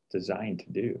was designed to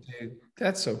do. Dude,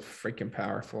 that's so freaking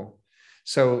powerful.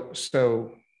 So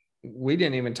we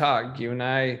didn't even talk. You and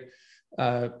I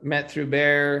met through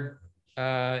Bear,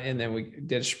 and then we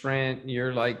did a sprint.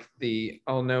 You're like the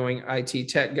all-knowing IT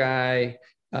tech guy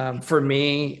for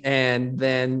me. And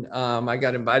then I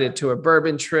got invited to a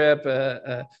bourbon trip,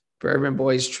 a Bourbon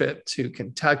Boys trip to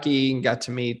Kentucky, and got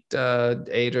to meet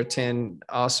 8 or 10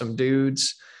 awesome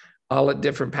dudes, all at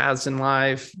different paths in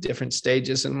life, different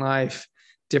stages in life,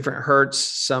 different hurts,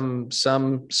 some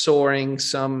soaring,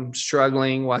 some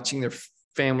struggling, watching their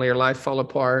family or life fall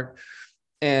apart.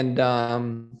 And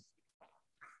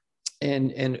you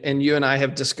and I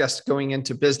have discussed going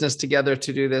into business together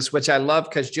to do this, which I love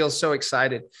because Jill's so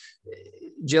excited.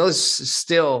 Jill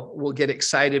still will get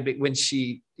excited when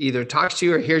she either talks to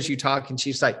you or hears you talk, and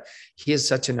she's like, he is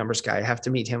such a numbers guy. I have to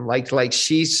meet him. Like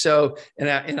she's so,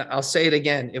 and I'll say it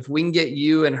again. If we can get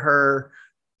you and her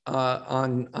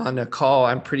on a call,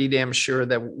 I'm pretty damn sure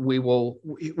that we will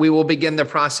begin the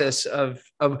process of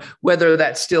whether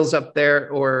that still's up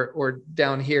there or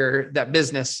down here, that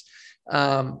business.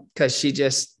 Cause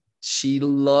she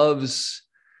loves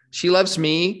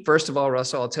me. First of all,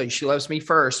 Russell, I'll tell you, she loves me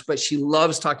first, but she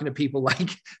loves talking to people like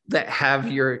that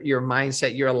have your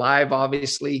mindset. You're alive,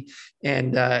 obviously.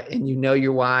 And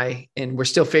your why, and we're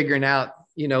still figuring out,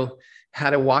 how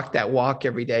to walk that walk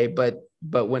every day.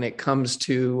 But when it comes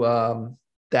to,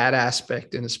 that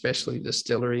aspect, and especially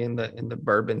distillery and the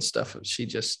bourbon stuff,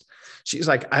 she's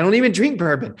like, I don't even drink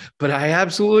bourbon, but I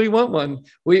absolutely want one.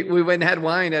 We went and had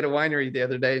wine at a winery the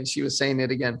other day, and she was saying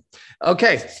it again.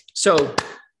 Okay. So,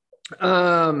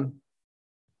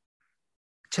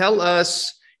 tell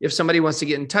us if somebody wants to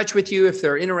get in touch with you, if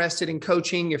they're interested in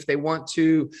coaching, if they want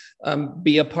to,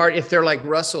 be a part, if they're like,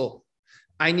 Russell,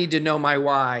 I need to know my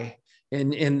why.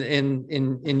 And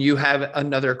you have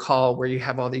another call where you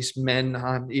have all these men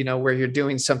on, where you're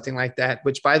doing something like that,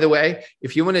 which, by the way,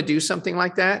 if you want to do something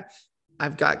like that,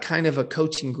 I've got kind of a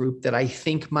coaching group that I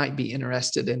think might be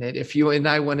interested in it. If you and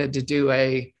I wanted to do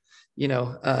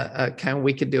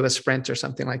we could do a sprint or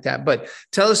something like that. But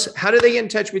tell us, how do they get in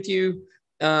touch with you,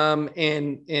 and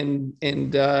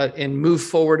move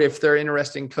forward if they're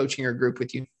interested in coaching or group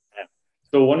with you?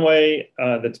 So one way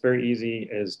that's very easy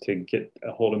is to get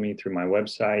a hold of me through my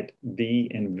website,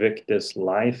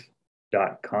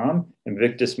 theinvictuslife.com.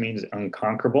 Invictus means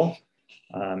unconquerable.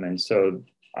 And so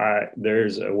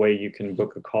there's a way you can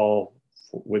book a call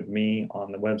with me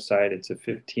on the website. It's a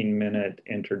 15-minute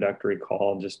introductory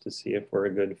call just to see if we're a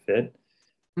good fit.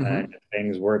 And if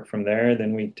things work from there,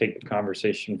 then we take the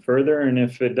conversation further. And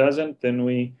if it doesn't, then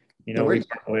we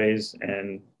part ways,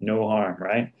 and no harm,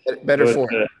 right? Better so for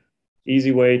it's an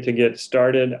easy way to get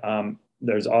started.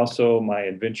 There's also my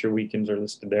adventure weekends are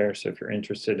listed there. So if you're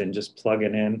interested in just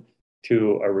plugging in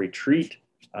to a retreat,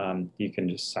 you can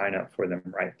just sign up for them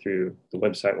right through the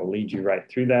website. Will lead you right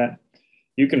through that.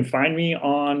 You can find me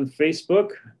on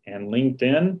Facebook and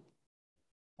LinkedIn,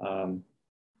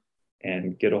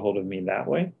 and get a hold of me that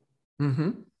way.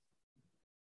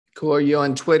 Cool. Are you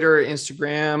on Twitter,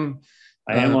 Instagram?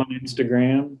 I am on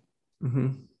Instagram.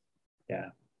 Yeah.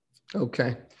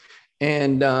 Okay.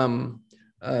 And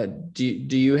do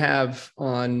you have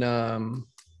on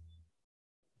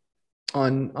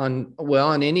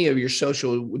any of your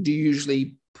social, do you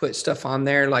usually put stuff on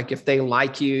there? Like if they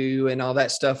like you and all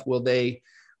that stuff, will they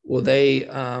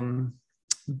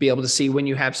be able to see when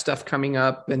you have stuff coming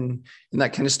up and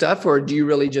that kind of stuff? Or do you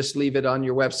really just leave it on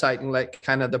your website and let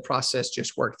kind of the process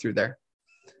just work through there?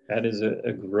 That is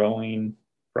a growing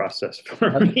process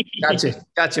for me.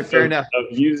 Gotcha. Fair enough.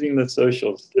 Of using the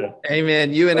socials too.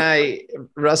 Amen. You and I,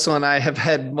 Russell and I, have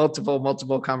had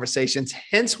multiple conversations.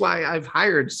 Hence why I've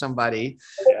hired somebody,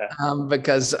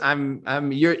 because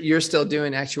you're still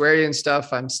doing actuarial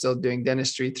stuff. I'm still doing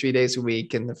dentistry 3 days a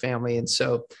week in the family, and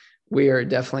so we are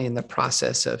definitely in the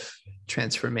process of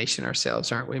transformation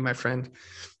ourselves, aren't we, my friend?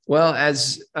 Well,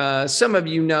 as some of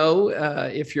you know,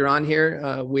 if you're on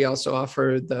here, we also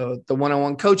offer the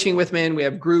one-on-one coaching with men. We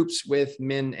have groups with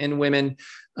men and women.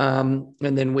 And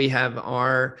then we have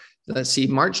our,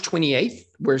 March 28th,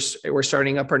 we're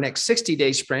starting up our next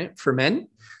 60-day sprint for men.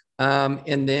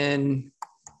 And then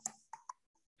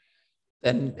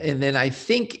I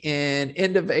think in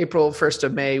end of April, 1st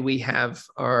of May, we have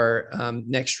our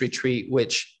next retreat,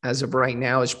 which as of right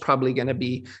now is probably going to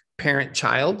be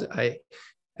parent-child.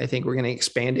 I think we're going to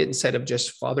expand it instead of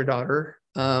just father-daughter,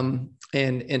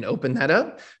 and open that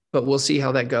up, but we'll see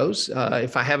how that goes.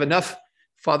 If I have enough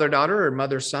father-daughter or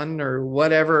mother-son or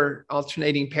whatever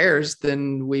alternating pairs,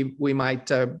 then we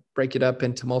might break it up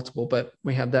into multiple, but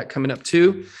we have that coming up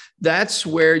too. That's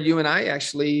where you and I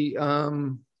actually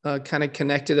kind of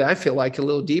connected, I feel like, a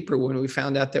little deeper when we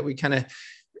found out that we kind of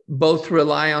both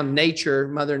rely on nature,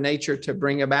 Mother Nature, to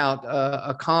bring about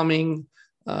a calming,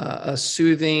 a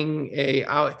soothing,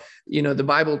 the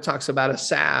Bible talks about a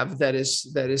salve that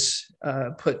is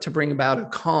put to bring about a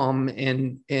calm.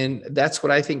 And that's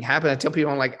what I think happened. I tell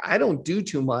people, I'm like, I don't do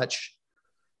too much.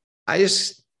 I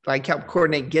just like help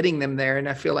coordinate getting them there. And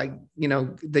I feel like,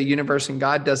 the universe and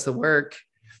God does the work,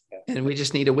 and we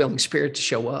just need a willing spirit to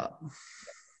show up.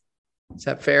 Is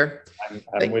that fair?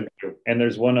 I'm with you. And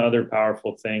there's one other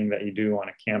powerful thing that you do on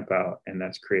a camp out, and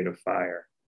that's create a fire.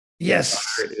 Yes.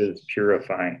 Fire is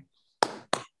purifying.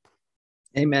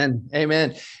 Amen.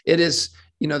 It is,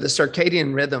 the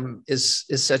circadian rhythm is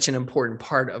such an important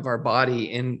part of our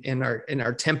body in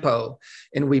our tempo,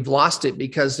 and we've lost it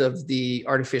because of the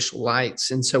artificial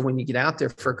lights. And so when you get out there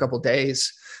for a couple of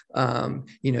days,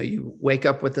 you wake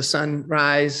up with the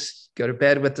sunrise, go to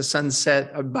bed with the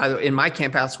sunset. By the way, in my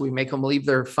camp outs, we make them leave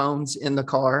their phones in the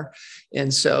car.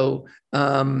 And so,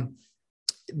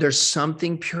 there's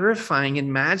something purifying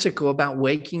and magical about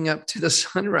waking up to the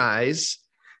sunrise.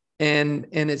 And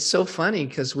it's so funny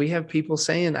because we have people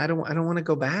saying, I don't want to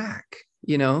go back,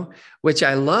 which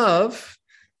I love.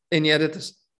 And yet at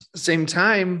the same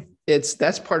time,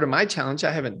 that's part of my challenge.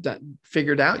 I haven't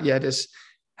figured out yet is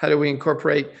how do we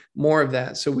incorporate more of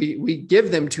that? So we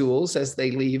give them tools as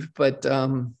they leave, but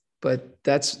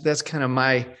that's kind of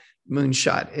my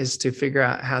moonshot, is to figure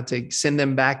out how to send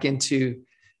them back into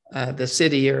the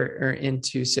city or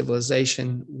into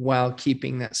civilization while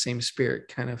keeping that same spirit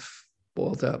kind of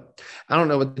boiled up. I don't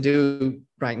know what to do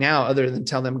right now other than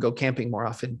tell them go camping more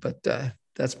often, but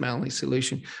that's my only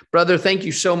solution. Brother, thank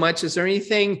you so much. Is there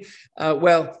anything? I'm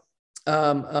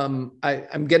going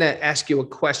to ask you a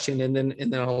question, and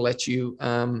then I'll let you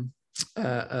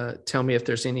tell me if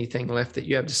there's anything left that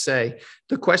you have to say.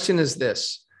 The question is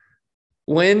this: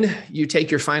 when you take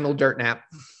your final dirt nap,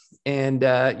 and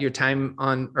your time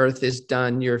on earth is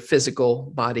done, your physical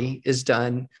body is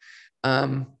done,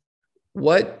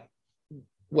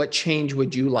 what change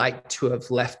would you like to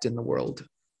have left in the world?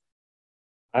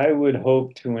 I would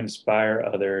hope to inspire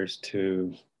others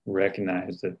to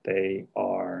recognize that they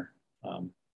are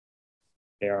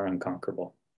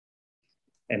unconquerable.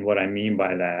 And what I mean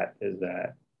by that is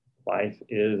that life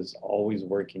is always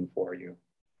working for you.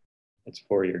 It's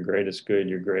for your greatest good,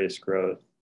 your greatest growth,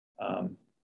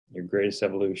 your greatest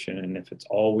evolution. And if it's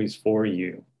always for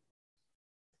you,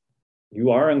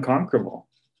 you are unconquerable.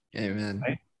 Amen.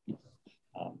 Right?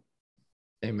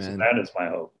 Amen. So that is my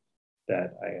hope,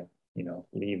 that I,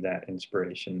 leave that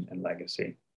inspiration and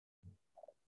legacy.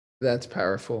 That's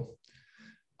powerful.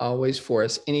 Always for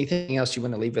us. Anything else you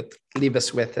want to leave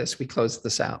us with as we close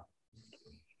this out?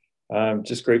 I'm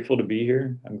just grateful to be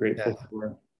here. I'm grateful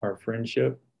for our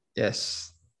friendship.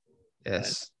 Yes.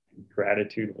 Yes. And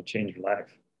gratitude will change your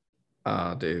life.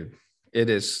 Oh, dude, it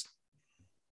is.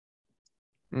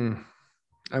 I'm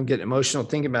getting emotional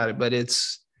thinking about it, but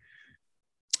it's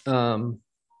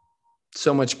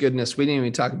so much goodness. We didn't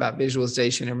even talk about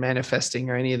visualization or manifesting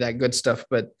or any of that good stuff,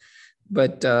 but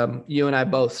you and I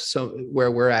both, so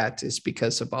where we're at is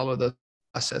because of all of those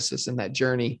processes and that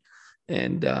journey.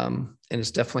 And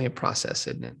it's definitely a process,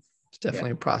 isn't it? It's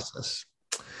definitely a process.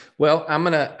 Well, I'm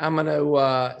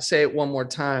gonna say it one more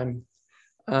time.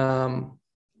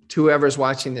 To whoever's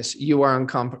watching this, you are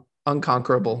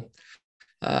unconquerable.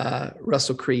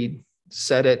 Russell Creed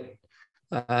said it.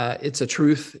 It's a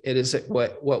truth. It is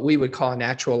what we would call a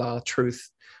natural law of truth.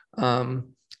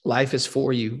 Life is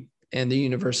for you, and the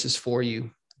universe is for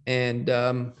you. And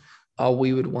all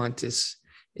we would want is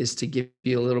to give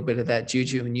you a little bit of that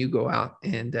juju, and you go out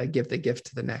and give the gift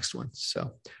to the next one.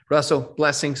 So, Russell,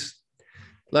 blessings.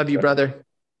 Love you, brother.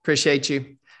 Appreciate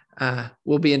you.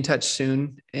 We'll be in touch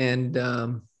soon. And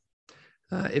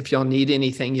if y'all need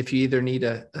anything, if you either need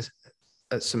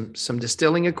some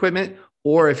distilling equipment,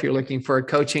 or if you're looking for a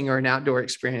coaching or an outdoor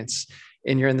experience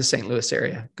and you're in the St. Louis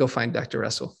area, go find Dr.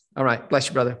 Russell. All right. Bless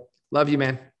you, brother. Love you,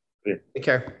 man. Yeah. Take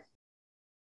care.